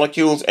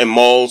molecules and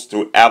moles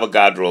through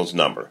Avogadro's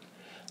number.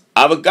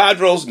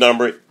 Avogadro's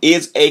number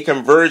is a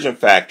conversion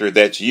factor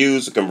that's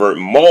used to convert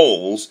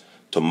moles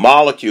to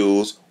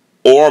molecules,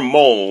 or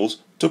moles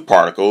to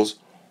particles,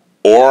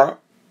 or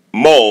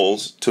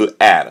moles to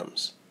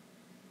atoms.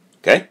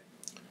 Okay?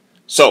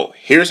 So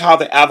here's how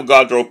the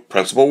Avogadro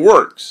principle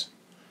works.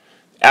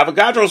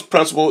 Avogadro's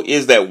principle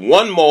is that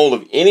 1 mole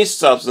of any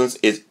substance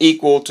is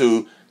equal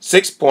to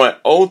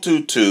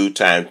 6.022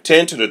 times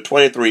 10 to the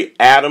 23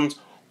 atoms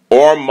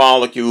or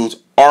molecules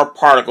or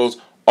particles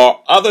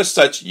or other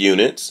such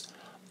units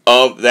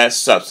of that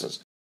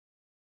substance.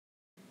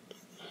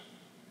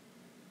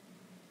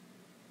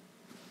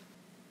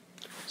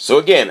 So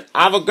again,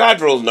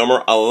 Avogadro's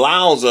number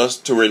allows us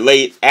to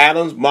relate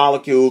atoms,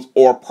 molecules,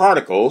 or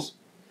particles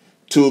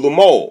to the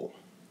mole.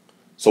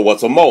 So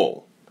what's a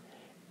mole?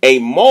 A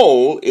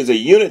mole is a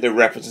unit that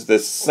references the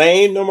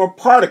same number of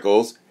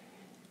particles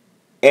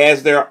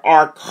as there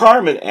are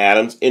carbon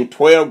atoms in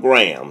 12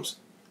 grams.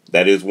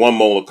 That is 1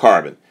 mole of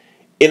carbon.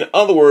 In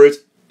other words,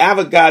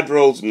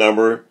 Avogadro's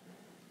number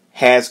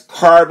has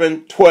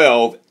carbon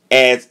 12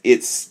 as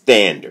its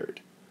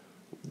standard.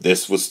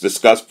 This was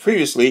discussed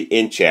previously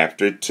in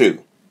chapter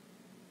 2.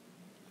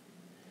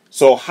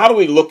 So how do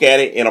we look at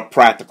it in a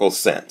practical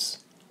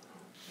sense?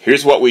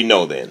 Here's what we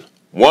know then.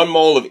 1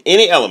 mole of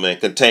any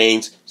element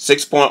contains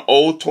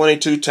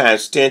 6.022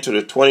 times 10 to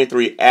the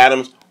 23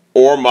 atoms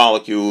or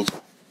molecules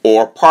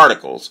or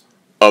particles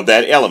of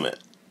that element.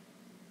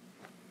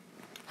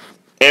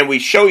 And we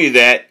show you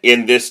that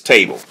in this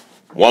table.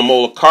 1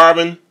 mole of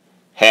carbon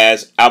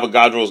has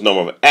Avogadro's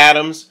number of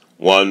atoms.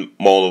 1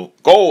 mole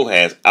of gold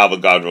has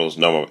Avogadro's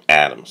number of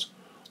atoms.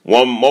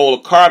 1 mole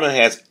of carbon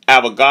has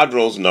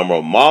Avogadro's number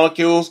of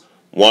molecules.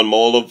 1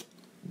 mole of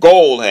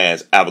gold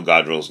has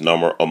Avogadro's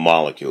number of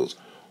molecules.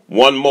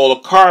 1 mole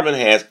of carbon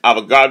has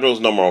Avogadro's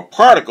number of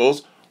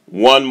particles.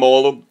 1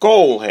 mole of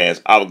gold has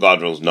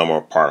Avogadro's number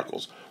of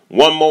particles.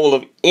 1 mole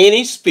of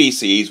any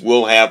species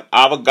will have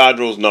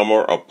Avogadro's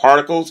number of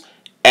particles,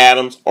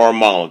 atoms, or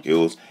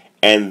molecules,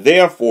 and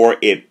therefore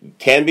it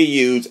can be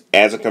used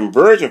as a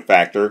conversion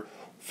factor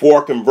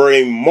for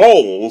converting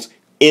moles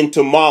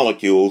into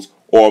molecules,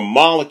 or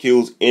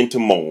molecules into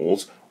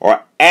moles,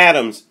 or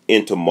atoms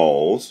into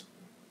moles,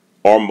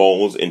 or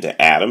moles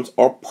into atoms,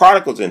 or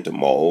particles into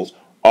moles,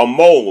 or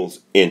moles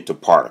into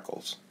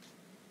particles.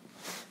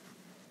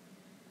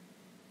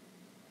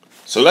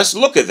 So let's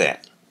look at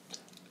that.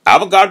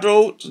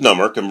 Avogadro's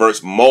number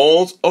converts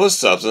moles of a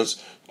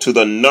substance to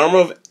the number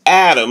of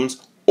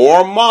atoms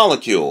or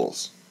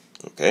molecules.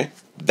 Okay?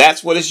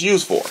 That's what it's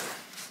used for.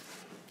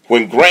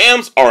 When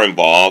grams are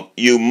involved,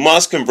 you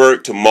must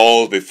convert to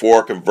moles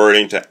before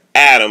converting to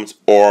atoms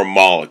or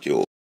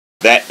molecules.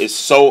 That is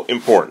so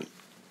important.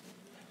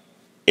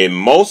 In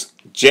most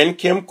Gen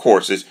Chem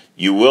courses,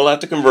 you will have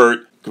to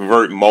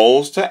convert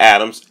moles to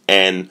atoms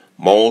and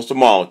moles to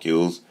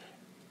molecules,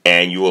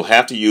 and you will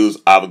have to use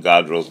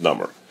Avogadro's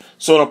number.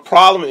 So in a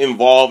problem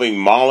involving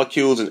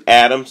molecules and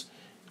atoms,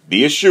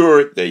 be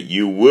assured that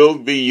you will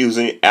be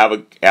using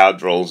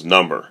Avogadro's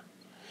number.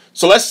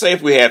 So let's say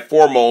if we had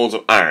 4 moles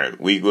of iron,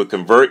 we would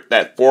convert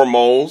that 4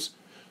 moles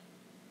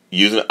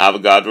using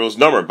Avogadro's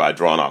number by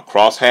drawing our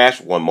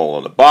crosshatch, 1 mole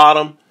on the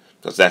bottom,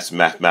 because that's the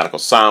mathematical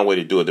sound way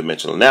to do a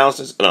dimensional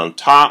analysis. And on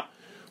top,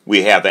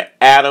 we have the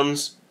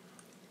atoms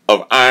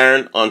of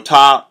iron on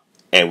top,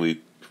 and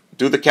we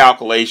do the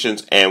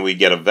calculations, and we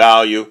get a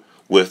value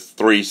with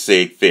 3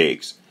 sig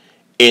figs.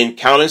 In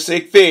counting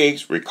sig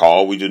figs,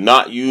 recall we do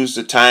not use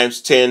the times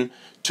 10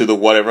 to the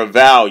whatever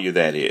value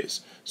that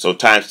is. So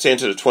times 10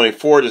 to the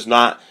 24 does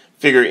not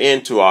figure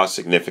into our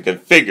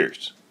significant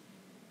figures.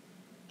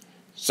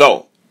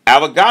 So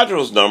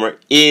Avogadro's number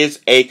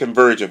is a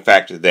conversion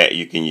factor that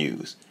you can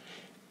use.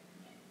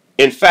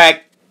 In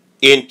fact,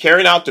 in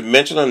carrying out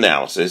dimensional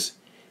analysis,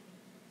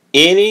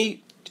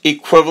 any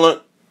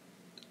equivalent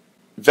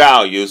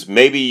values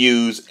may be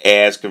used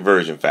as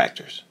conversion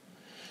factors.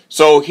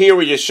 So here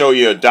we just show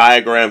you a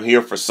diagram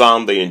here. For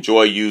some, they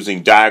enjoy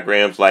using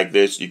diagrams like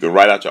this. You can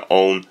write out your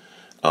own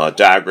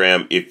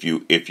diagram if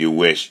you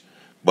wish.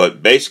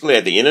 But basically,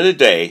 at the end of the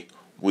day,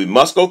 we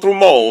must go through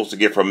moles to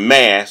get from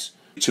mass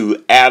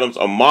to atoms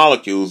or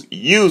molecules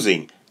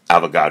using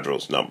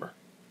Avogadro's number.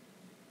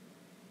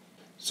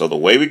 So the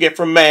way we get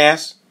from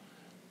mass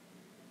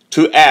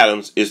to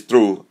atoms is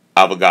through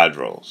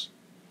Avogadro's,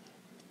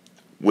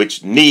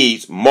 which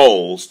needs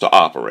moles to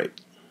operate.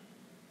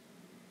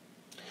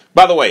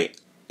 By the way,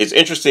 it's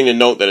interesting to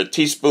note that a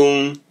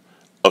teaspoon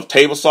of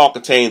table salt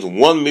contains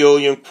 1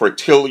 million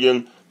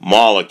quintillion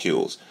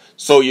molecules.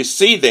 So you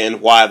see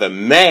then why the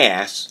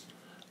mass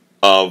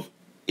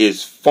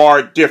is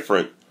far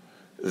different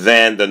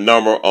than the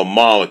number of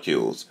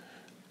molecules.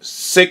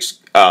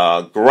 6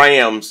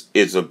 grams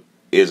is a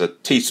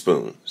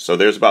teaspoon. So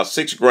there's about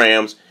 6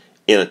 grams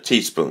in a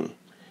teaspoon.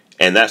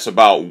 And that's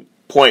about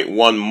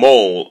 0.1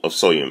 mole of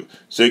sodium.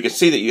 So you can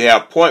see that you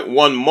have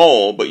 0.1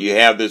 mole, but you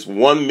have this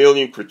 1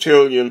 million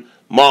quintillion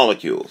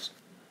molecules.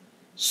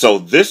 So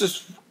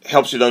this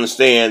helps you to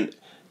understand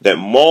that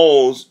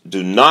moles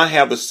do not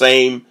have the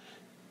same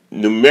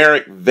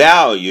numeric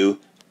value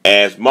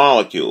as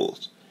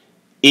molecules,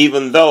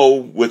 even though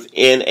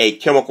within a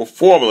chemical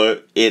formula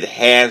it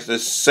has the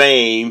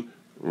same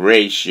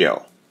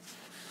ratio.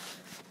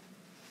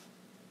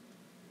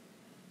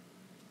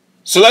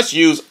 So let's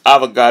use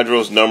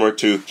Avogadro's number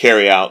to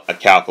carry out a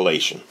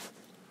calculation.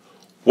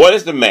 What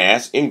is the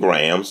mass in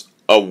grams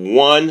of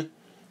one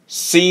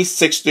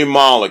C60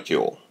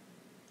 molecule?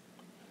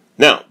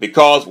 Now,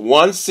 because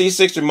one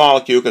C60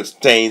 molecule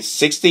contains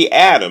 60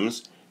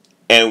 atoms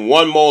and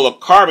 1 mole of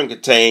carbon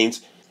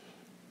contains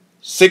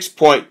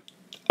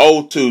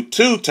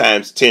 6.022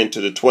 times 10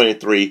 to the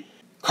 23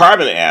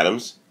 carbon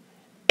atoms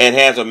and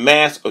has a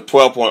mass of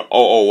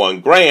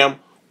 12.001 gram,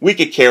 we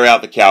could carry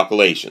out the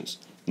calculations.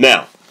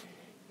 Now,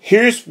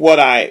 here's what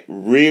I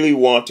really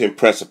want to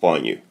impress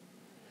upon you.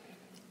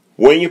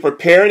 When you're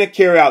preparing to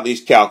carry out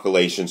these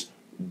calculations,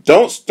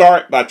 don't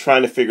start by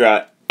trying to figure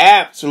out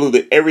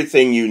absolutely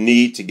everything you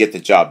need to get the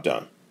job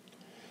done.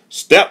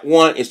 Step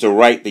 1 is to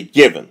write the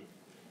given.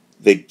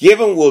 The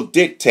given will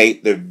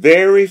dictate the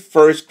very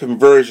first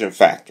conversion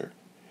factor,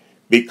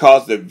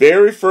 because the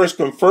very first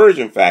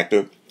conversion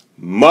factor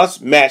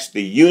must match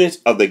the units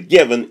of the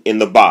given in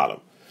the bottom.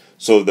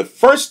 So the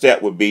first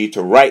step would be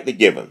to write the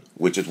given,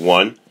 which is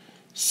 1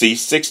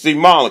 C60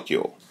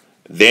 molecule.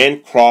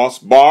 Then cross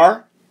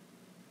bar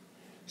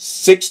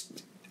 6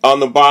 on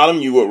the bottom,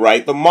 you would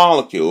write the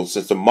molecules,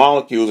 since the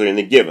molecules are in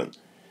the given.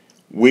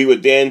 We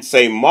would then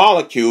say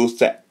molecules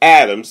to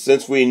atoms,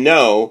 since we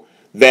know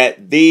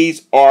that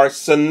these are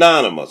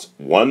synonymous.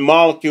 1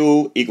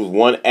 molecule equals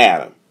 1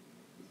 atom.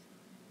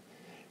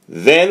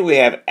 Then we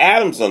have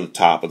atoms on the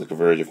top of the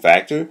conversion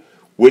factor,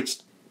 which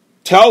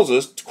tells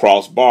us to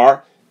cross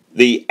bar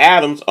the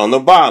atoms on the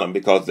bottom,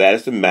 because that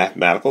is the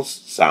mathematical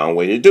sound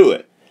way to do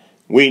it.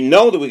 We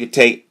know that we could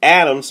take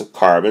atoms of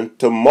carbon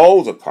to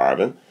moles of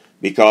carbon,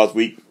 because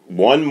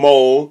 1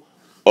 mole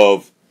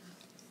of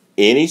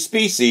any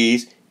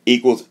species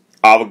equals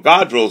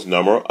Avogadro's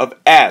number of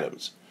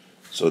atoms.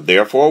 So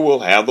therefore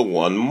we'll have the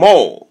 1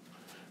 mole.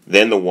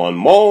 Then the 1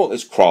 mole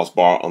is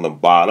crossbar on the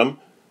bottom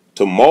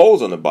to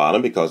moles on the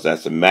bottom, because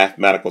that's the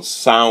mathematical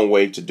sound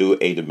way to do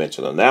a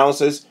dimensional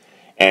analysis.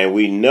 And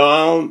we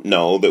now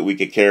know that we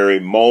could carry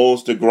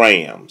moles to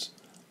grams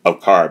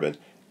of carbon,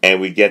 and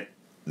we get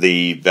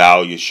the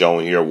value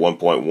shown here,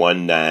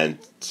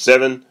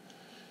 1.197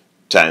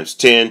 times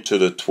 10 to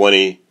the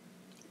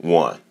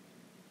 21.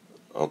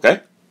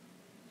 Okay?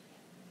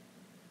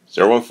 Does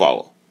everyone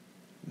follow?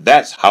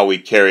 That's how we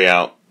carry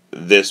out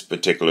this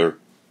particular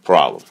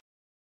problem.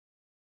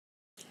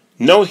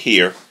 Note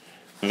here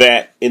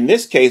that in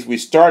this case we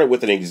started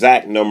with an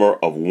exact number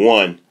of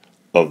 1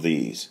 of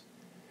these.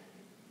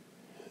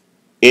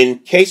 In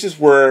cases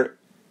where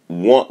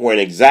an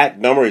exact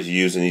number is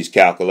used in these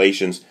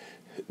calculations,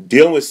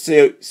 dealing with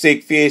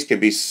sig figs can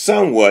be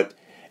somewhat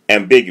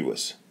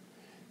ambiguous.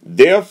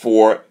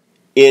 Therefore,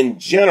 in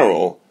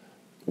general,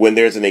 when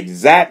there's an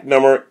exact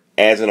number,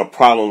 as in a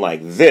problem like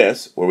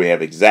this, where we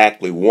have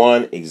exactly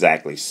 1,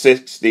 exactly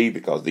 60,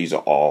 because these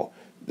are all,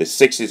 the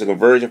 60 is a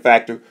conversion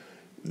factor,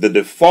 the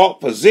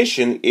default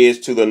position is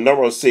to the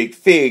number of sig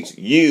figs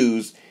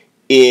used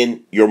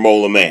in your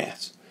molar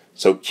mass.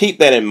 So keep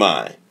that in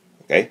mind,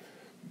 okay?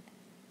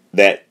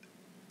 That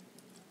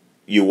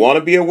you want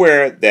to be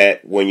aware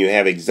that when you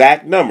have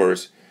exact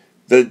numbers,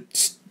 the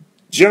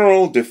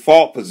general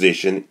default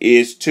position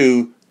is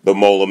to the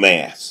molar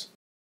mass.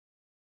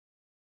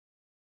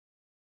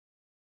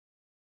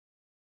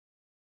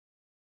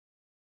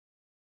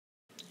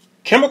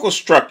 Chemical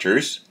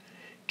structures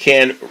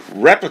can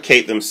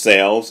replicate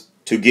themselves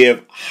to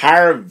give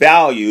higher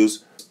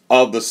values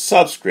of the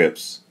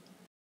subscripts.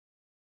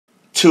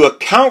 To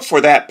account for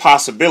that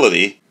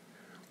possibility,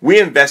 we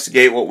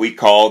investigate what we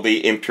call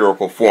the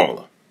empirical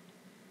formula.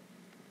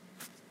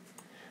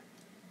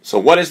 So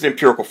what is the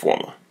empirical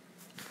formula?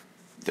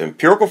 The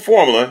empirical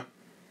formula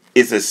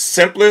is the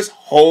simplest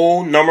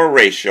whole number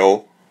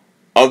ratio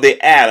of the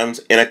atoms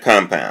in a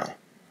compound.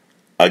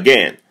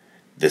 Again,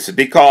 this is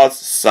because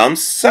some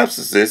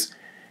substances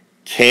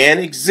can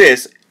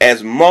exist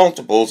as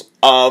multiples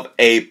of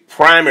a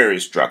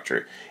primary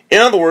structure. In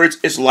other words,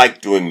 it's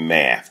like doing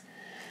math.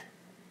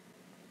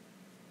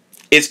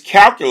 It's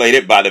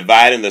calculated by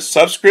dividing the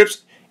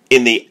subscripts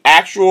in the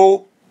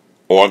actual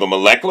or the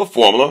molecular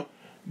formula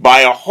by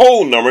a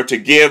whole number to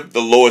give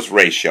the lowest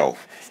ratio.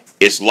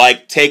 It's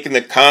like taking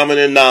the common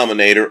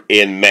denominator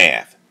in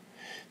math.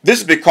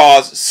 This is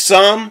because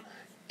some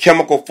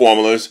chemical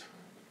formulas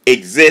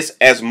exist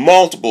as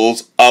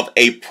multiples of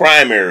a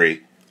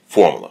primary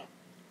formula.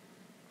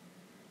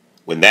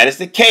 When that is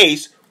the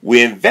case,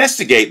 we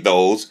investigate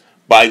those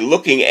by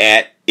looking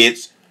at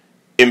its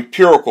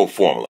empirical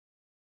formula.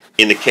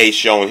 In the case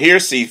shown here,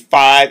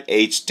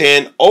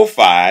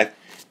 C5H10O5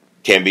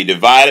 can be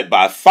divided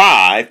by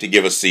 5 to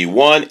give us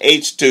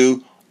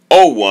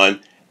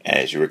C1H2O1.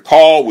 As you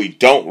recall, we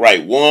don't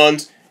write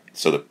ones,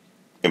 so the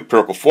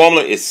empirical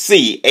formula is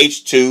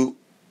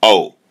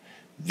CH2O.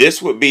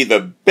 This would be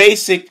the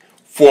basic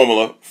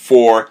formula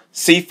for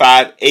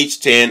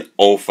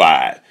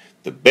C5H10O5.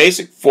 The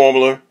basic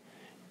formula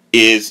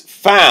is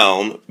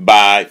found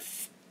by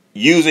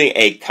using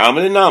a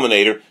common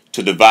denominator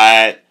to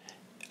divide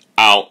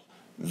out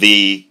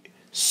the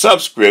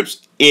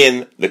subscripts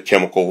in the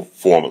chemical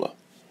formula.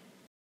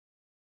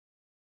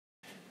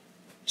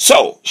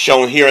 So,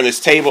 shown here in this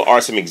table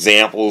are some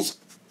examples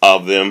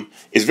of them.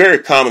 It's very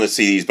common to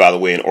see these, by the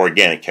way, in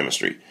organic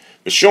chemistry.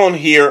 But shown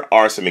here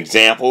are some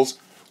examples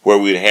where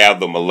we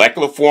have the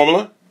molecular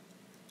formula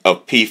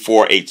of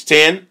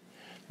P4H10,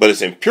 but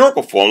its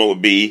empirical formula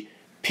would be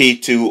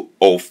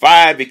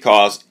P2O5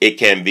 because it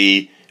can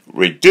be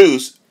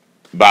reduced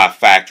by a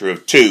factor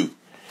of 2.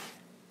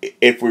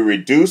 If we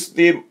reduce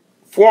the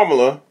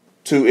formula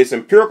to its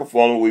empirical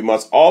formula, we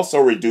must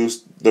also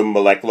reduce the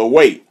molecular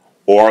weight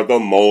or the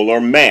molar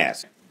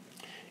mass.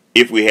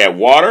 If we have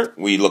water,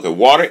 we look at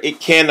water, it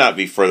cannot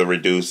be further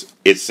reduced.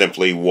 It's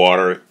simply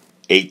water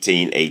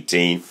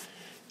 1818.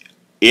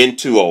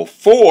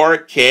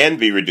 N2O4 can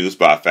be reduced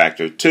by a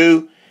factor of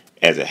 2,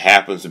 as it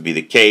happens to be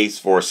the case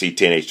for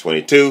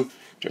C10H22.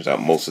 Turns out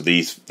most of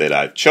these that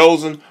I've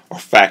chosen are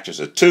factors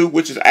of 2,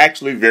 which is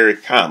actually very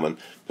common,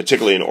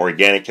 particularly in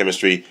organic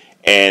chemistry.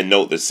 And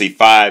note that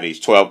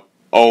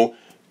C5H12O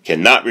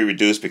cannot be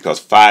reduced because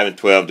 5 and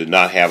 12 do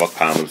not have a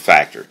common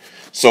factor.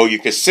 So you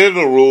consider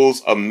the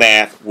rules of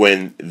math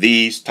when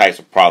these types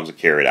of problems are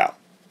carried out.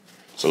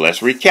 So let's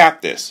recap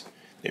this.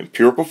 The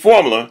empirical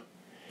formula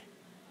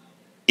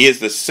is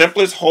the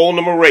simplest whole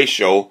number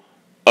ratio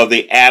of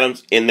the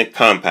atoms in the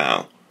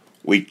compound.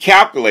 We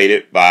calculate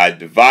it by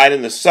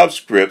dividing the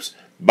subscripts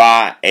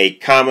by a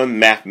common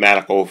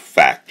mathematical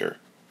factor.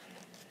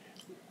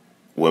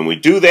 When we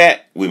do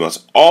that, we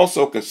must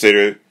also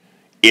consider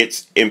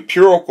its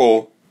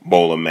empirical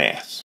molar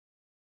mass,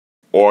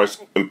 or its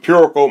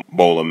empirical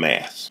molar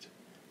mass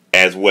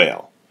as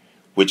well,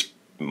 which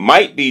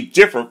might be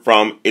different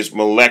from its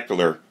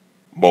molecular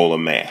molar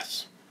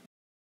mass.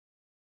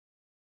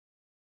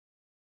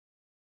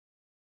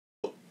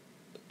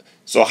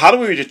 So how do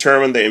we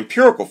determine the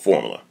empirical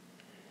formula?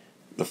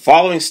 The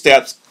following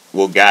steps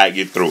will guide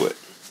you through it.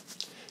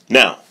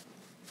 Now,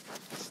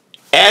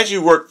 as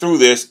you work through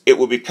this, it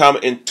will become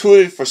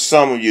intuitive for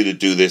some of you to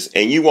do this,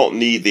 and you won't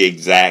need the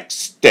exact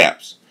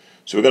steps.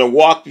 So we're going to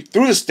walk you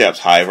through the steps,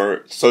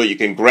 however, so that you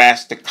can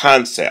grasp the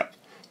concept.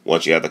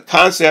 Once you have the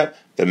concept,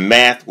 the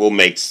math will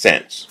make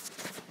sense.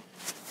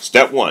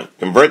 Step 1.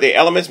 Convert the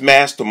element's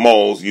mass to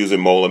moles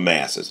using molar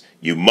masses.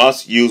 You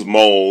must use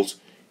moles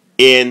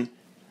in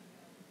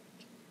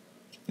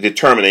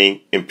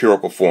determining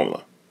empirical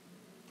formula.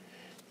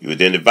 You would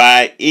then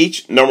divide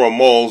each number of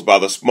moles by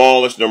the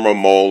smallest number of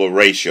molar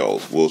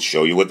ratios. We'll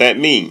show you what that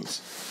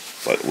means.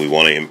 But we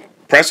want to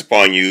impress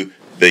upon you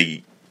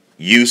the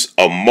use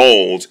of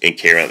moles in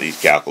carrying out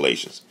these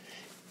calculations.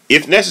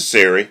 If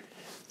necessary,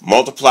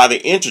 multiply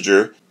the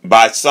integer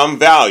by some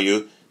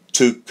value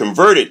to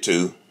convert it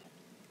to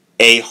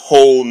a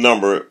whole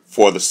number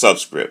for the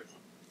subscript.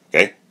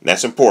 Okay? And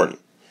that's important.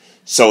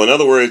 So in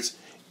other words,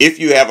 if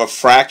you have a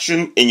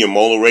fraction in your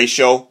molar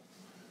ratio,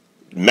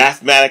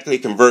 mathematically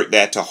convert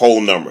that to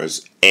whole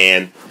numbers.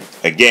 And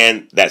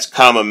again, that's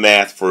common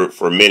math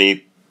for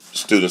many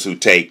students who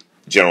take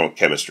general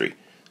chemistry.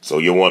 So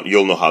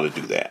you'll know how to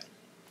do that.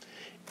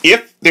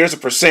 If there's a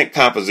percent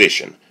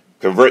composition,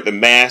 convert the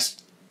mass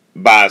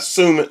by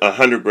assuming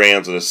 100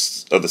 grams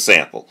of the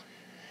sample.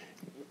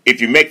 If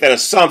you make that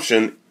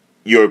assumption,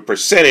 your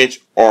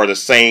percentage are the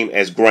same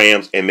as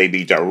grams and may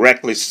be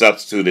directly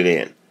substituted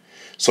in.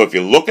 So if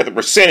you look at the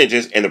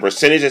percentages and the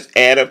percentages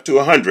add up to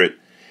 100,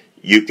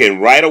 you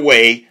can right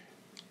away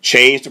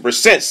change the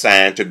percent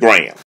sign to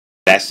gram.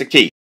 That's the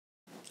key.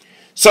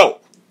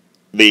 So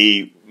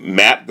the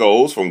map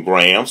goes from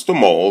grams to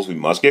moles. We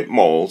must get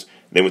moles.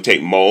 Then we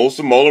take moles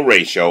to molar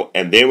ratio,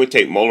 and then we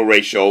take molar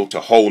ratio to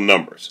whole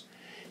numbers.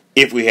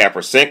 If we have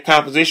percent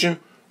composition,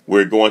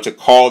 we're going to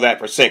call that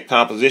percent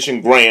composition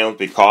grams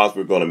because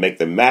we're going to make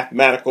the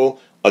mathematical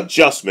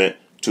adjustment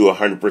to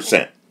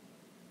 100%.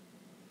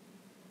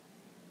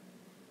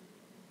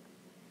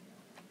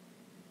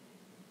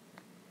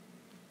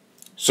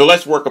 So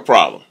let's work a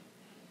problem.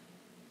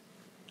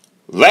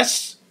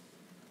 Let's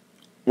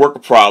work a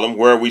problem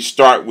where we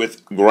start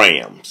with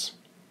grams.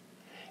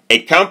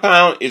 A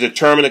compound is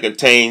determined to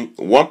contain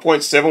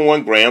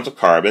 1.71 grams of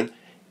carbon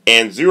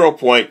and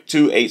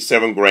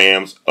 0.287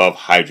 grams of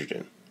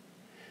hydrogen.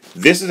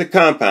 This is a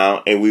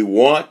compound, and we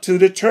want to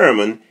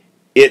determine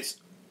its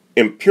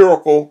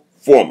empirical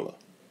formula.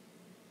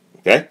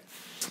 Okay?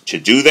 To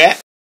do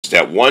that,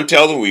 step 1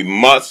 tells us we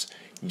must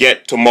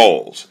get to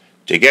moles.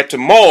 To get to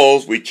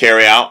moles, we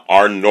carry out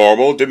our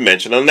normal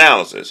dimensional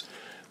analysis.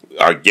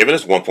 Our given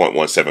is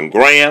 1.17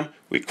 gram.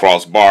 We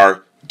cross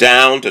bar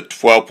down to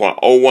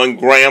 12.01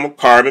 gram of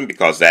carbon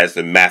because that is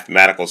the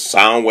mathematical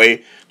sound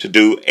way to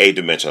do a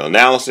dimensional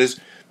analysis.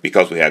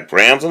 Because we have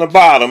grams on the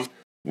bottom,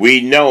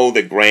 we know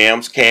that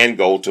grams can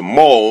go to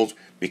moles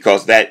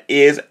because that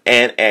is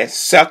an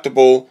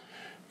acceptable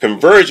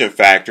conversion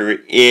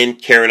factor in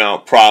carrying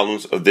out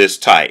problems of this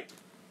type.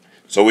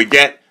 So we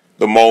get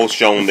the moles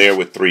shown there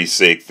with 3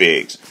 sig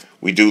figs.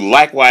 We do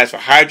likewise for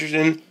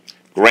hydrogen.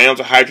 Grams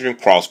of hydrogen,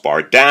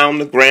 crossbar down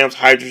to grams of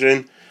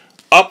hydrogen,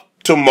 up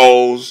to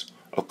moles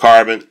of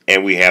carbon,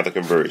 and we have the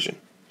conversion.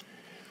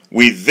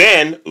 We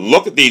then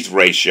look at these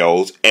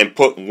ratios and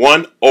put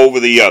one over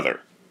the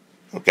other.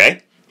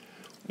 Okay?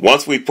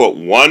 Once we put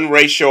one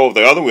ratio over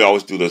the other, we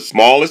always do the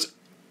smallest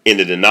in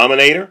the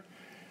denominator.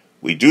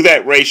 We do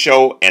that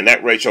ratio, and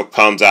that ratio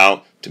comes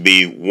out to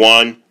be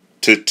 1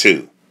 to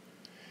 2.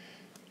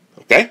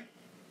 Okay?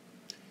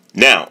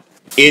 Now,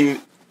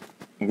 in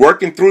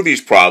working through these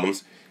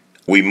problems,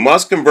 we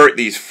must convert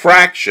these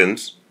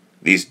fractions,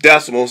 these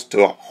decimals,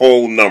 to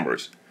whole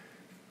numbers.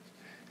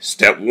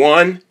 Step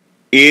 1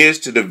 is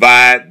to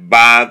divide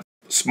by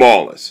the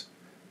smallest.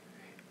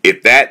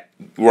 If that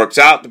works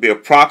out to be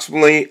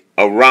approximately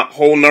a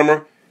whole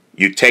number,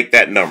 you take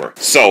that number.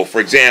 So, for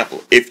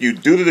example, if you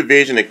do the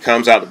division, it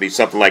comes out to be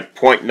something like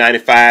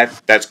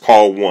 0.95, that's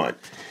called 1.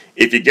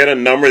 If you get a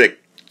number that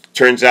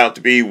turns out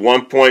to be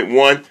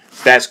 1.1,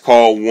 that's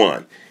called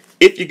 1.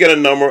 If you get a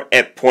number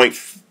at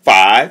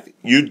 0.5,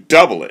 you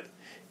double it.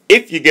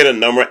 If you get a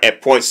number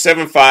at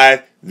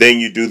 0.75, then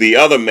you do the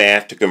other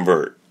math to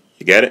convert.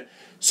 You get it?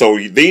 So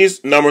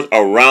these numbers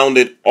are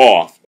rounded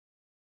off.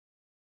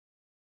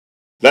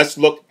 Let's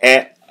look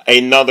at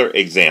another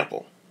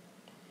example.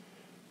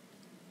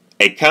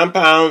 A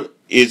compound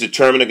is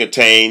determined to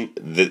contain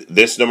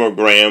this number of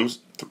grams,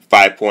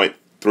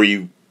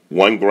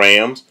 5.31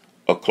 grams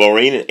of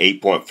chlorine and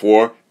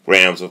 8.4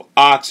 grams of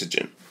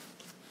oxygen.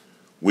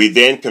 We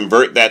then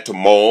convert that to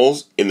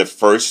moles in the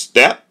first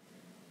step,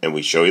 and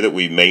we show you that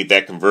we made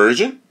that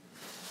conversion.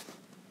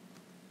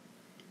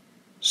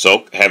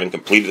 So, having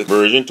completed the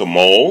conversion to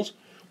moles,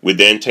 we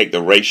then take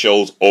the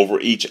ratios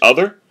over each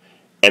other,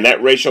 and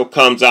that ratio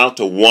comes out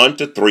to 1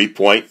 to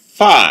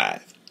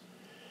 3.5.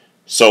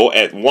 So,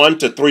 at 1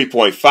 to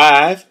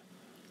 3.5,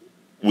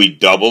 we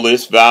double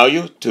this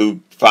value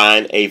to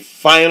find a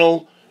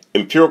final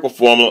empirical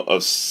formula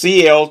of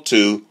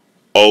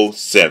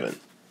Cl2O7.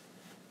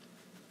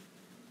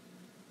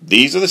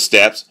 These are the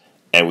steps,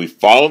 and we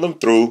follow them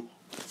through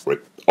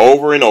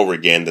over and over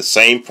again, the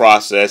same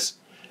process,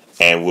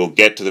 and we'll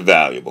get to the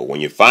value. But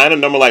when you find a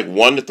number like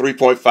 1 to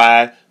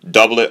 3.5,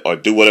 double it or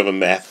do whatever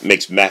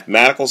makes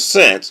mathematical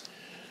sense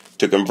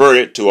to convert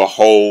it to a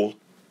whole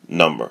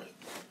number.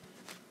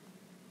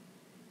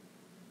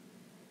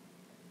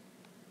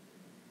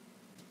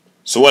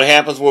 So what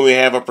happens when we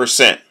have a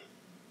percent?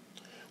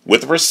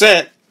 With a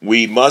percent,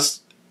 we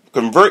must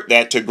convert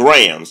that to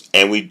grams,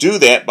 and we do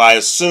that by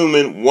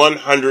assuming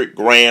 100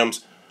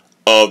 grams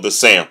of the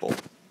sample.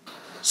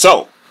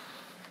 So,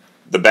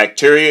 the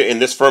bacteria in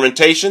this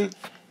fermentation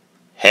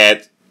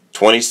had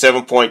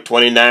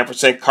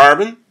 27.29%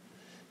 carbon,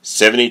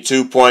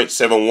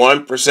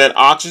 72.71%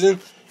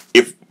 oxygen.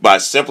 If by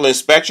simple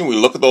inspection we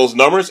look at those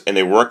numbers and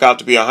they work out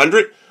to be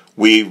 100,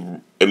 we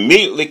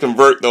immediately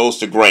convert those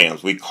to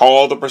grams. We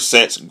call the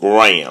percents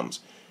grams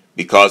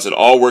because it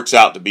all works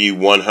out to be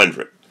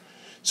 100.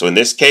 So in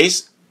this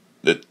case,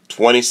 the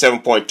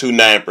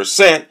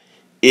 27.29%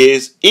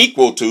 is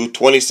equal to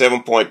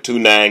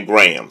 27.29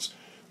 grams.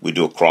 We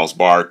do a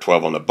crossbar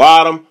 12 on the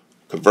bottom,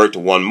 convert to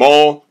 1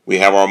 mole, we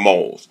have our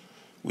moles.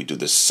 We do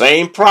the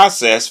same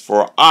process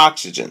for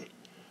oxygen.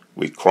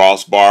 We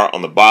crossbar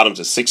on the bottom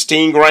to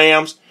 16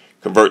 grams,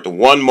 convert to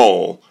 1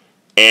 mole,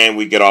 and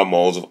we get our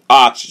moles of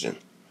oxygen.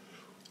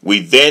 We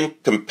then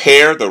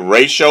compare the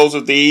ratios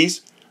of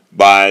these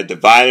by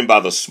dividing by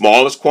the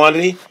smallest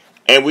quantity,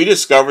 and we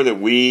discover that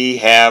we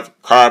have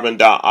carbon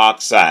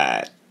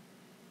dioxide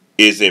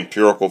is the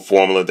empirical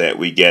formula that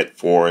we get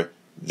for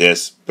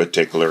this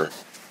particular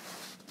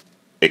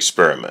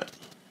experiment.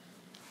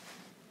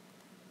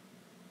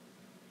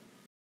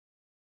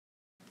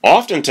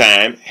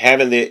 Oftentimes,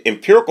 having the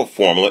empirical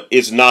formula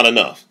is not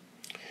enough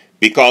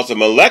because the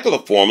molecular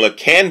formula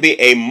can be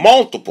a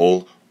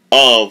multiple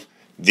of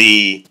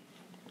the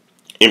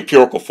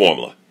empirical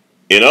formula.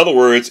 In other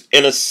words,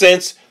 in a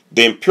sense,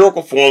 the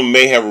empirical formula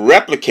may have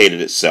replicated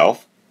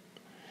itself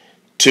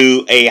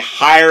to a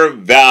higher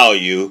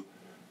value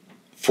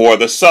for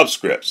the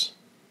subscripts.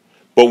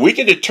 But we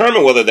can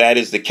determine whether that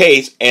is the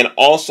case and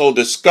also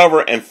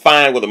discover and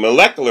find what the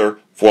molecular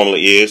formula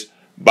is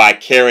by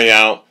carrying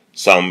out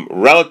some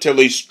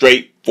relatively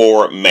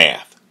straightforward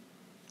math.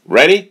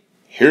 Ready?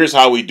 Here's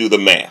how we do the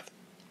math.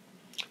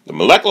 The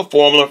molecular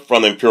formula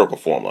from the empirical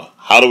formula.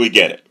 How do we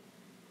get it?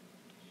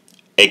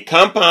 A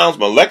compound's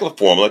molecular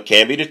formula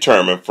can be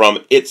determined from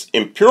its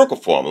empirical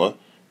formula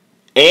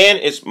and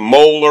its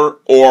molar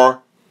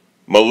or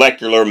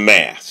molecular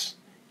mass.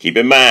 Keep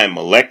in mind,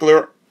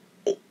 molecular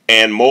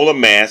and molar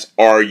mass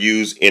are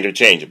used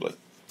interchangeably.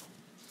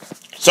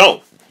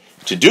 So,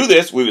 to do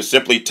this, we would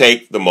simply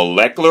take the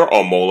molecular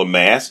or molar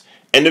mass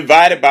and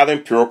divide it by the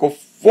empirical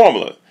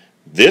formula.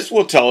 This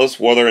will tell us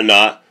whether or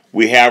not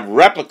we have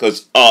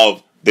replicas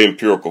of the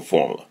empirical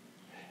formula.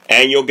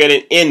 And you'll get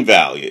an N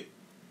value.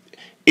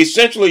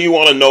 Essentially, you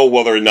want to know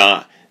whether or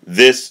not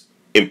this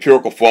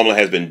empirical formula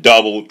has been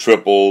doubled,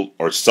 tripled,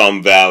 or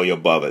some value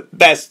above it.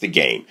 That's the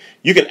game.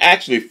 You can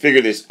actually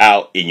figure this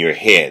out in your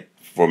head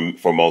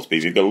for most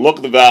people. You can look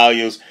at the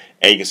values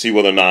and you can see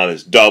whether or not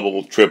it's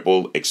doubled,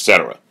 tripled,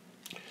 etc.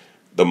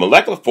 The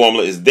molecular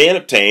formula is then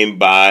obtained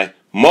by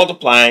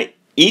multiplying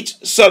each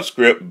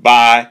subscript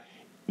by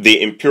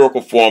the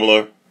empirical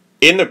formula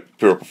in the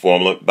empirical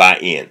formula by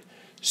N.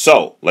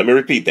 So, let me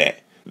repeat that.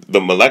 The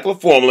molecular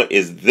formula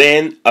is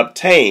then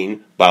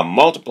obtained by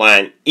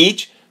multiplying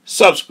each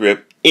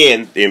subscript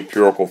in the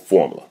empirical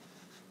formula.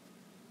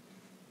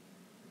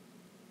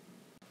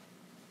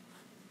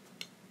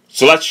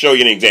 So let's show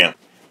you an example.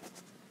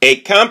 A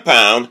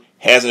compound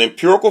has an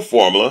empirical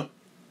formula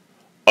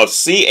of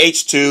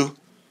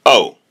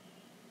CH2O.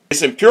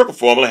 This empirical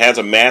formula has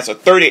a mass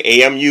of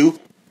 30 AMU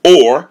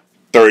or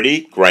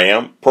 30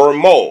 gram per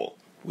mole.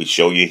 We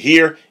show you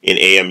here in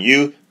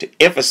AMU to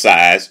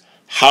emphasize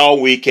how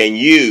we can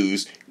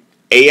use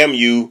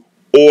AMU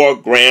or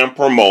gram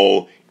per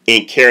mole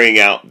in carrying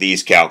out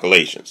these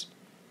calculations.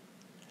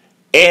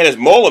 And its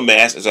molar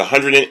mass is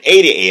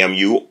 180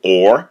 AMU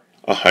or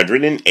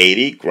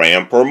 180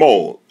 gram per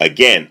mole.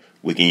 Again,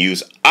 we can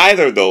use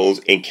either of those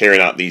in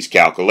carrying out these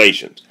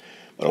calculations.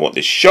 But I want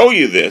to show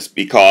you this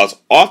because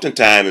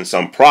oftentimes in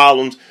some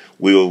problems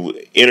we will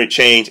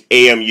interchange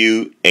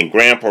AMU and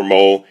gram per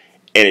mole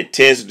and it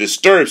tends to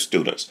disturb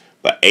students.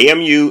 But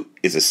AMU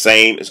is the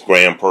same as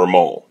gram per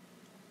mole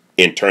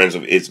in terms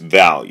of its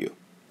value.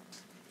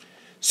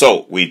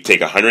 So we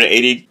take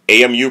 180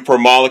 AMU per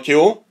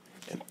molecule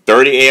and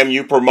 30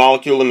 AMU per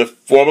molecule in the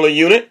formula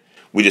unit.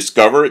 We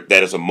discover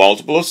that it's a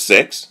multiple of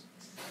 6.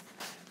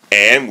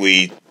 And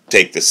we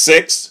take the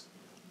 6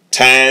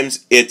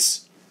 times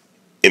its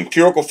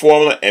empirical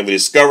formula and we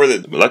discover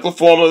that the molecular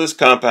formula of this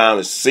compound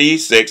is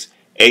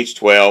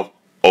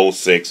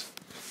C6H12O6,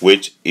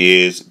 which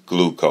is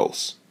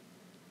glucose.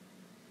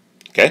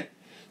 Okay?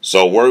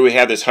 So where we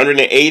have this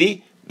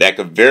 180, that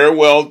could very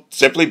well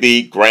simply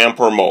be gram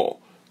per mole.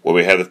 Where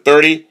we have the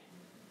 30,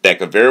 that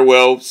could very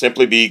well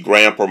simply be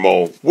gram per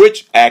mole,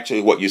 which actually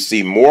is what you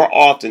see more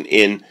often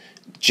in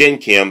Gen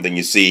Chem than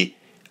you see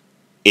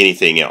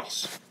anything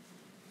else.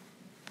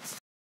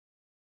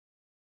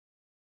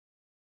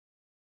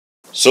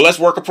 So let's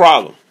work a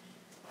problem.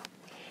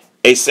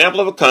 A sample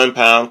of a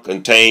compound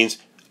contains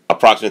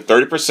approximately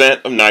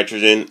 30% of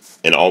nitrogen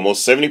and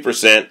almost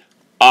 70%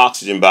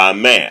 oxygen by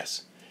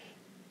mass.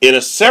 In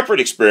a separate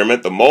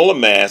experiment, the molar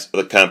mass of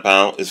the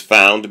compound is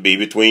found to be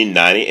between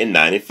 90 and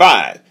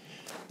 95.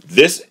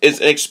 This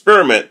is an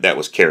experiment that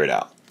was carried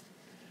out.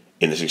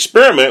 In this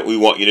experiment, we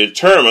want you to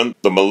determine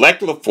the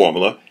molecular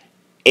formula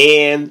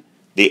and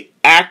the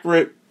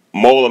accurate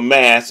molar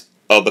mass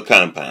of the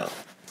compound.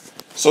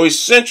 So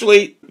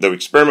essentially, the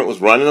experiment was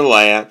run in the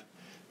lab.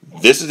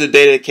 This is the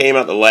data that came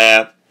out of the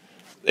lab.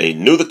 They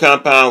knew the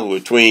compound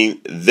was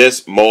between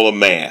this molar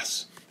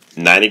mass,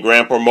 90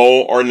 gram per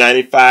mole or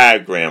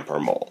 95 gram per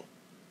mole.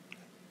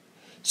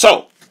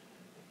 So,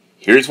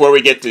 here's where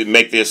we get to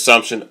make the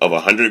assumption of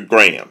 100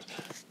 grams.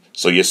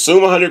 So you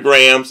assume 100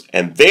 grams,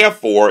 and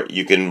therefore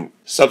you can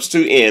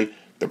substitute in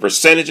the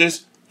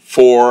percentages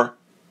for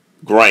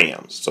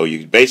grams. So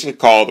you basically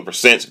call the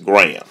percents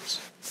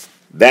grams.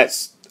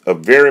 That's a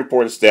very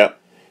important step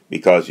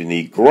because you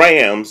need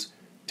grams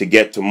to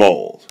get to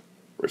moles.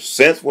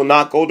 Percents will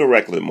not go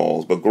directly to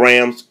moles, but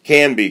grams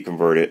can be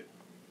converted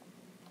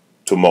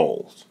to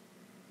moles.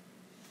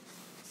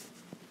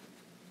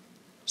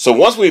 So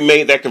once we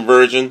made that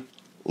conversion,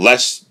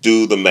 let's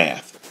do the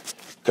math.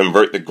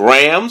 Convert the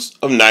grams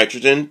of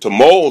nitrogen to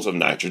moles of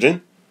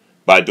nitrogen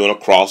by doing a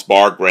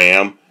crossbar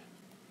gram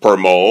per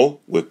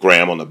mole with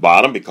gram on the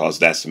bottom, because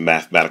that's the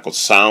mathematical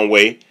sound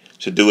way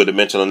to do a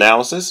dimensional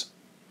analysis.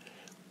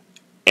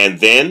 And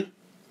then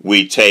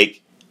we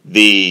take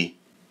the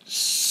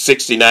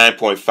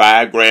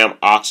 69.5 gram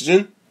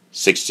oxygen,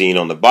 16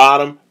 on the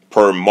bottom,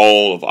 per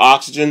mole of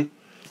oxygen.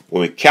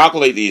 When we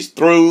calculate these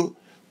through,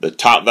 the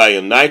top value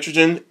of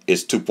nitrogen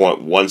is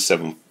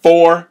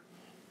 2.174,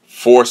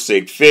 4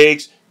 sig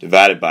figs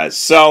divided by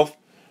itself,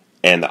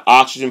 and the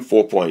oxygen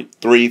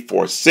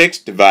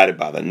 4.346 divided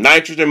by the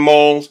nitrogen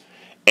moles,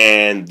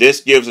 and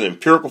this gives an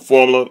empirical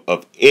formula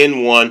of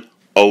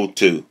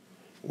N1O2.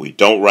 We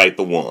don't write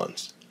the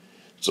ones.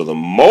 So the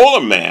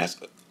molar mass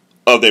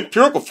of the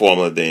empirical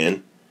formula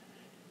then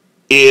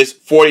is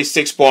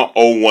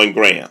 46.01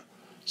 gram.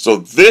 So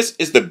this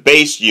is the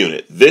base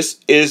unit. This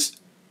is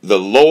the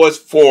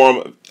lowest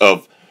form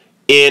of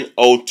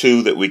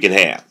NO2 that we can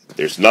have.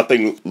 There's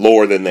nothing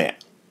lower than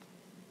that.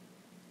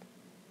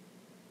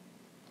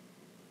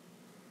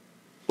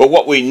 But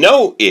what we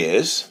know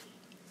is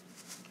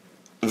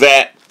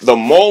that the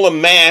molar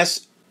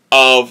mass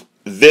of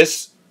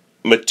this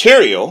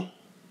material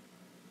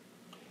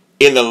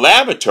in the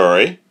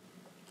laboratory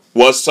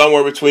was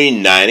somewhere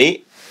between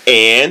 90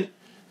 and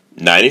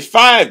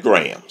 95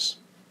 grams.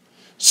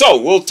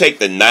 So we'll take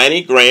the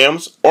 90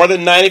 grams or the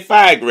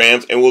 95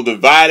 grams and we'll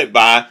divide it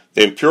by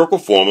the empirical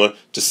formula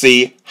to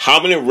see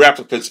how many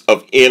replicas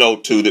of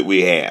NO2 that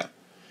we have.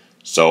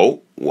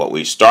 So what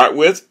we start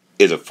with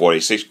is a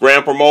 46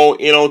 gram per mole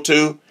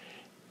NO2,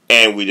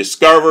 and we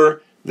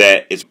discover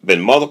that it's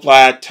been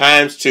multiplied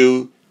times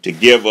 2 to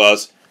give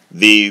us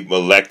the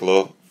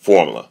molecular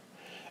formula.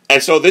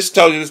 And so this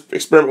tells you this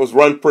experiment was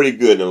run pretty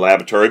good in the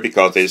laboratory,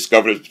 because they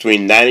discovered it was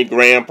between 90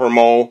 gram per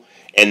mole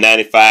and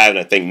 95, and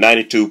I think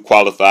 92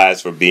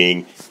 qualifies for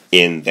being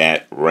in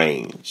that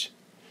range.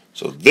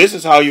 So this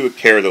is how you would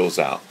carry those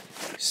out.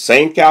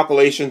 Same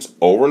calculations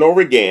over and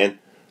over again,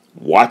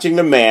 watching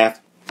the math,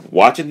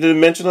 watching the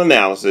dimensional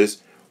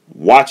analysis,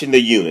 watching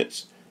the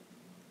units.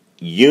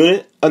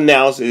 Unit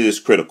analysis is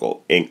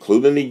critical.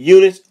 Including the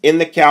units in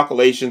the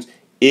calculations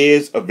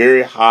is a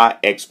very high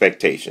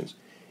expectation.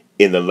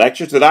 In the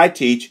lectures that I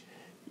teach,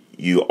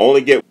 you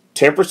only get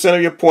 10%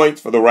 of your points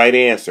for the right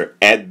answer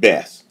at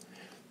best.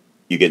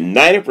 You get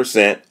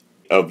 90%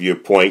 of your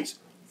points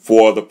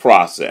for the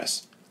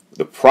process.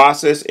 The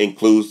process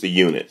includes the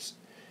units.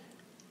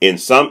 In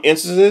some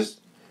instances,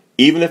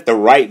 even if the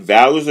right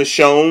values are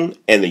shown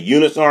and the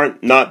units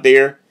aren't not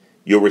there,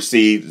 you'll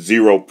receive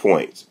 0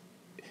 points.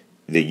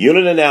 The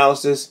unit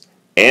analysis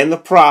and the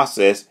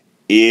process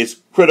is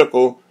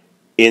critical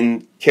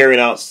in carrying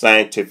out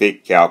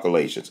scientific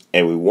calculations,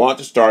 and we want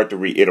to start to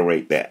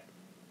reiterate that.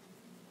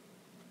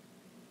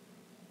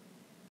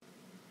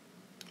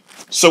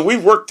 So we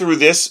worked through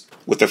this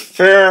with a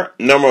fair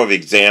number of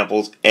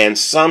examples and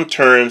some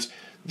terms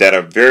that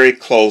are very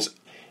close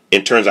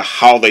in terms of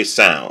how they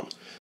sound.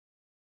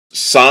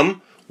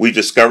 Some we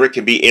discovered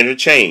can be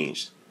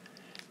interchanged,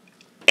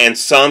 and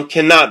some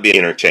cannot be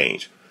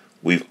interchanged.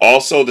 We've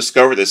also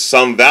discovered that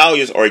some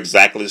values are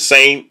exactly the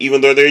same, even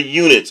though their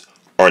units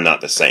are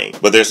not the same.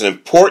 But there's an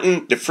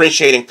important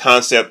differentiating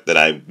concept that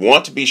I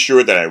want to be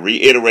sure that I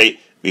reiterate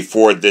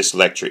before this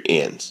lecture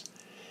ends.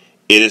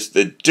 It is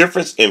the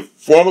difference in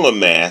formula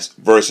mass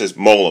versus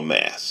molar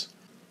mass.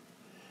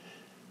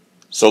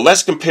 So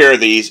let's compare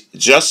these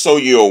just so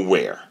you're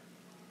aware.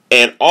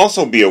 And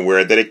also be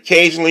aware that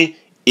occasionally,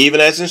 even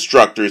as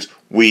instructors,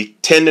 we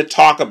tend to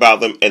talk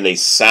about them and they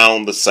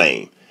sound the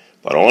same.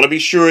 But I want to be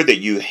sure that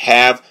you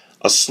have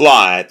a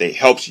slide that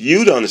helps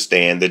you to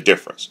understand the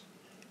difference.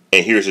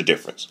 And here's the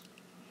difference.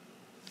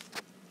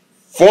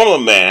 Formula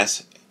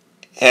mass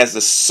has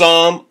the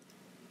sum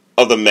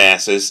of the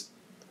masses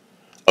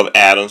of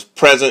atoms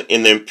present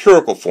in the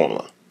empirical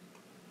formula.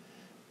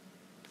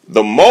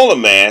 The molar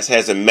mass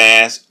has a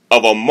mass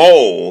of a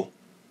mole,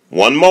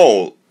 1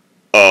 mole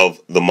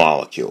of the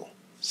molecule.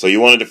 So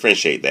you want to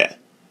differentiate that.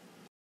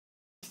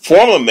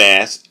 Formula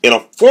mass, in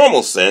a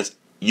formal sense,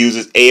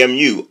 uses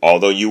AMU,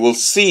 although you will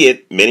see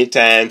it many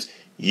times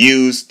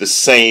used the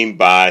same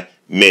by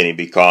many,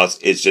 because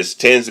it just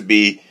tends to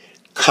be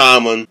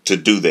common to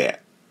do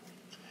that.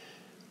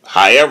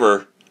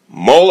 However,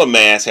 molar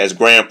mass has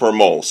gram per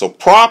mole. So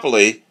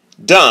properly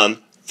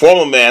done,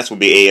 formula mass will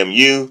be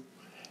AMU,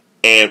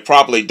 and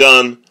properly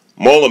done,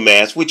 molar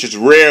mass, which is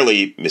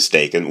rarely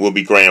mistaken, will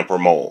be gram per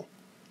mole.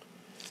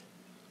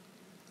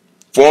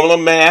 Formula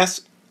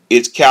mass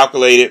is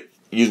calculated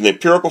using the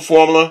empirical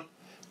formula.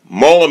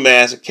 Molar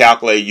mass is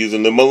calculated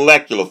using the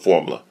molecular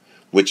formula,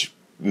 which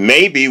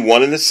may be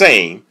one and the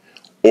same,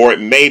 or it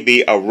may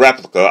be a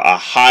replica, a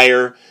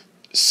higher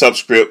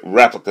subscript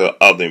replica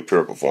of the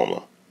empirical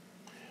formula.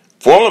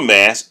 Formula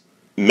mass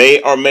may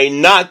or may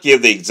not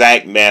give the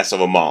exact mass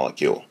of a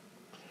molecule.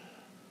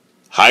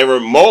 However,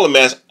 molar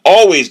mass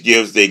always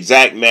gives the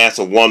exact mass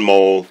of 1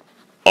 mole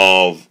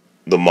of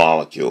the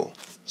molecule.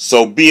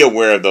 So be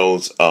aware of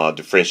those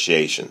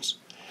differentiations.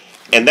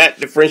 And that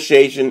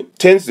differentiation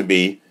tends to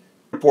be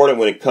important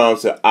when it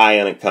comes to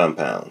ionic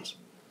compounds.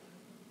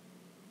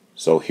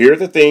 So here are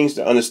the things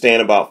to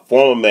understand about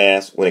formula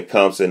mass when it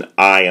comes to an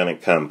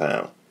ionic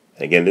compound.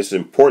 And again, this is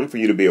important for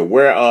you to be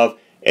aware of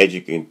as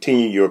you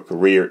continue your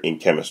career in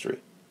chemistry.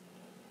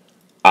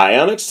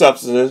 Ionic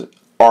substances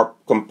are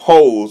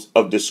composed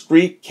of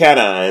discrete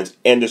cations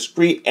and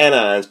discrete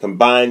anions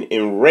combined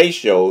in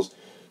ratios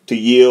to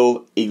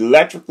yield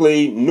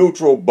electrically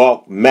neutral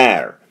bulk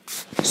matter.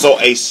 So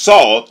a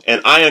salt,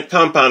 an ionic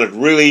compound, is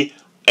really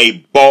a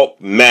bulk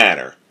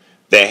matter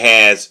that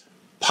has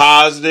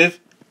positive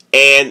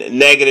and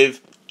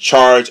negative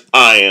charged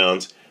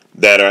ions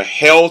that are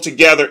held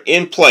together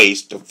in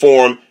place to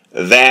form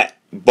that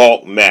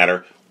bulk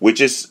matter, which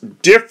is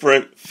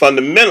different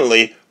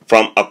fundamentally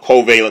from a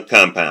covalent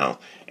compound.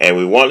 And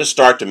we want to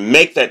start to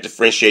make that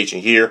differentiation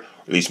here, or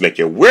at least make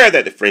you aware of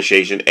that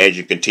differentiation as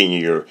you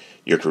continue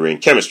your career in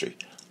chemistry.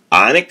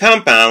 Ionic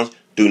compounds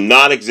do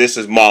not exist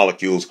as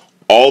molecules,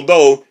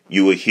 although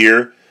you will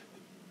hear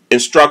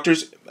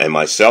instructors, and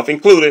myself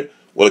included,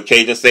 will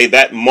occasionally say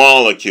that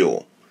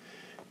molecule.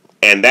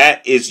 And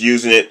that is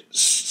using it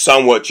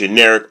somewhat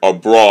generic or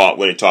broad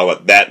when they talk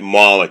about that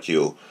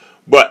molecule.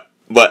 But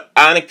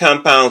ionic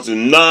compounds do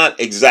not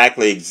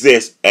exactly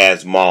exist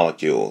as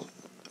molecules.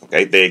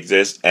 Okay, they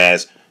exist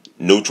as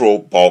neutral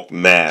bulk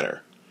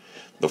matter.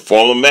 The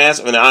formula mass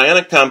of an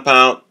ionic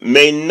compound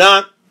may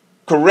not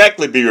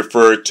correctly be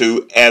referred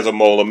to as a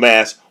molar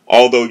mass,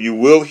 although you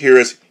will hear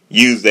us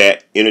use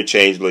that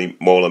interchangeably,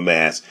 molar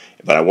mass.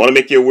 But I want to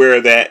make you aware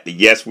of that.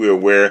 Yes, we're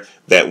aware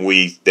that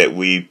we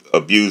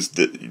abuse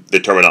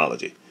the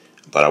terminology.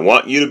 But I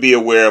want you to be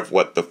aware of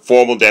what the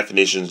formal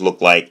definitions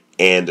look like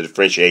and the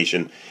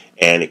differentiation,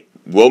 and it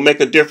will make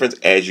a difference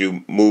as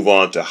you move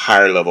on to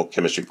higher level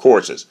chemistry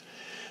courses.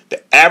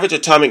 The average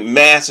atomic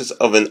masses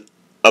of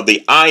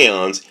the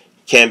ions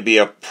can be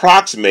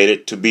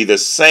approximated to be the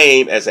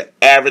same as the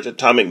average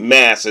atomic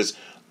masses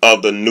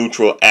of the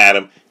neutral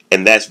atom,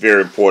 and that's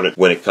very important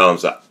when it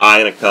comes to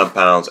ionic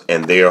compounds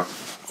and their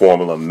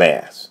formula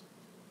mass.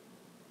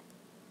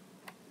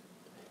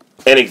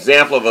 An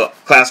example of a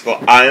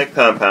classical ionic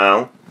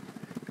compound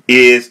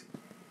is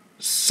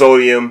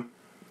sodium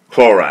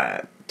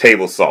chloride,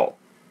 table salt.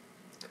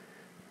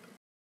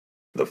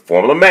 The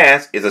formula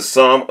mass is a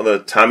sum of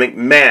the atomic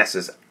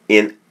masses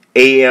in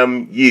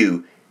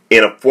AMU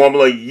in a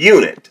formula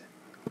unit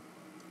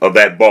of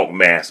that bulk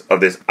mass of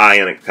this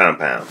ionic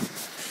compound.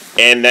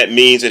 And that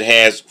means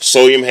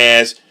sodium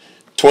has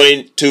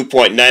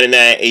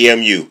 22.99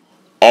 AMU.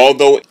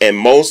 Although in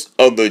most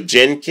of the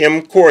Gen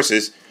Chem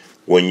courses,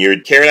 when you're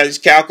carrying out these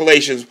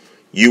calculations,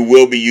 you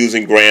will be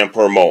using gram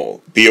per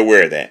mole. Be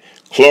aware of that.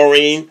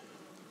 Chlorine,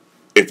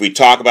 if we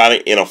talk about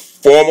it in a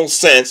formal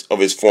sense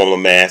of its formula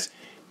mass,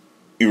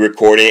 you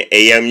record in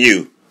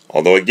AMU.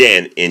 Although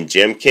again, in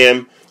Gen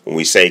Chem, when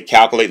we say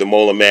calculate the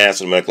molar mass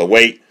and molecular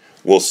weight,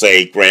 we'll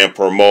say gram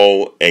per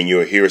mole, and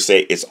you'll hear us say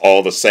it's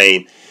all the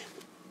same.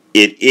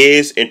 It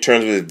is in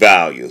terms of its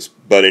values,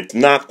 but it's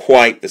not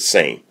quite the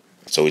same.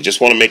 So we just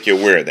want to make you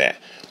aware of that.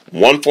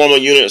 One formula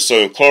unit of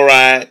sodium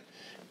chloride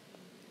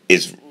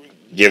is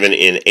given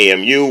in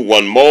AMU.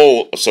 1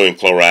 mole of sodium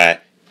chloride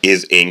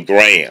is in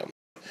gram.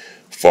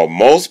 For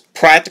most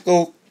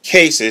practical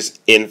cases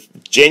in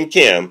Gen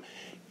Chem,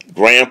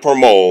 gram per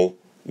mole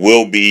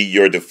will be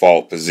your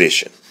default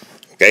position.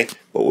 Okay?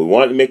 But we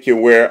want to make you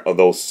aware of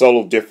those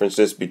subtle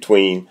differences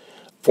between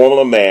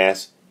formula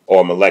mass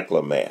or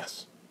molecular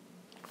mass.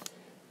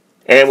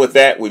 And with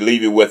that, we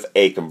leave you with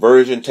a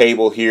conversion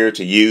table here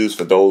to use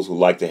for those who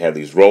like to have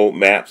these road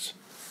maps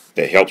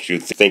that helps you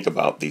think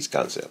about these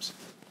concepts.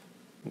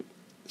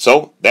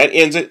 So that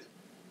ends it.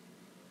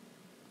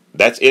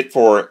 That's it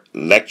for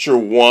Lecture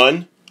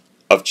 1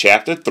 of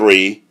Chapter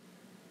 3,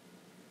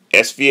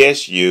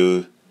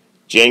 SVSU,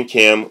 Gen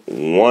Chem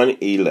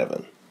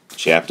 111.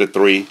 Chapter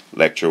 3,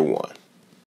 Lecture 1.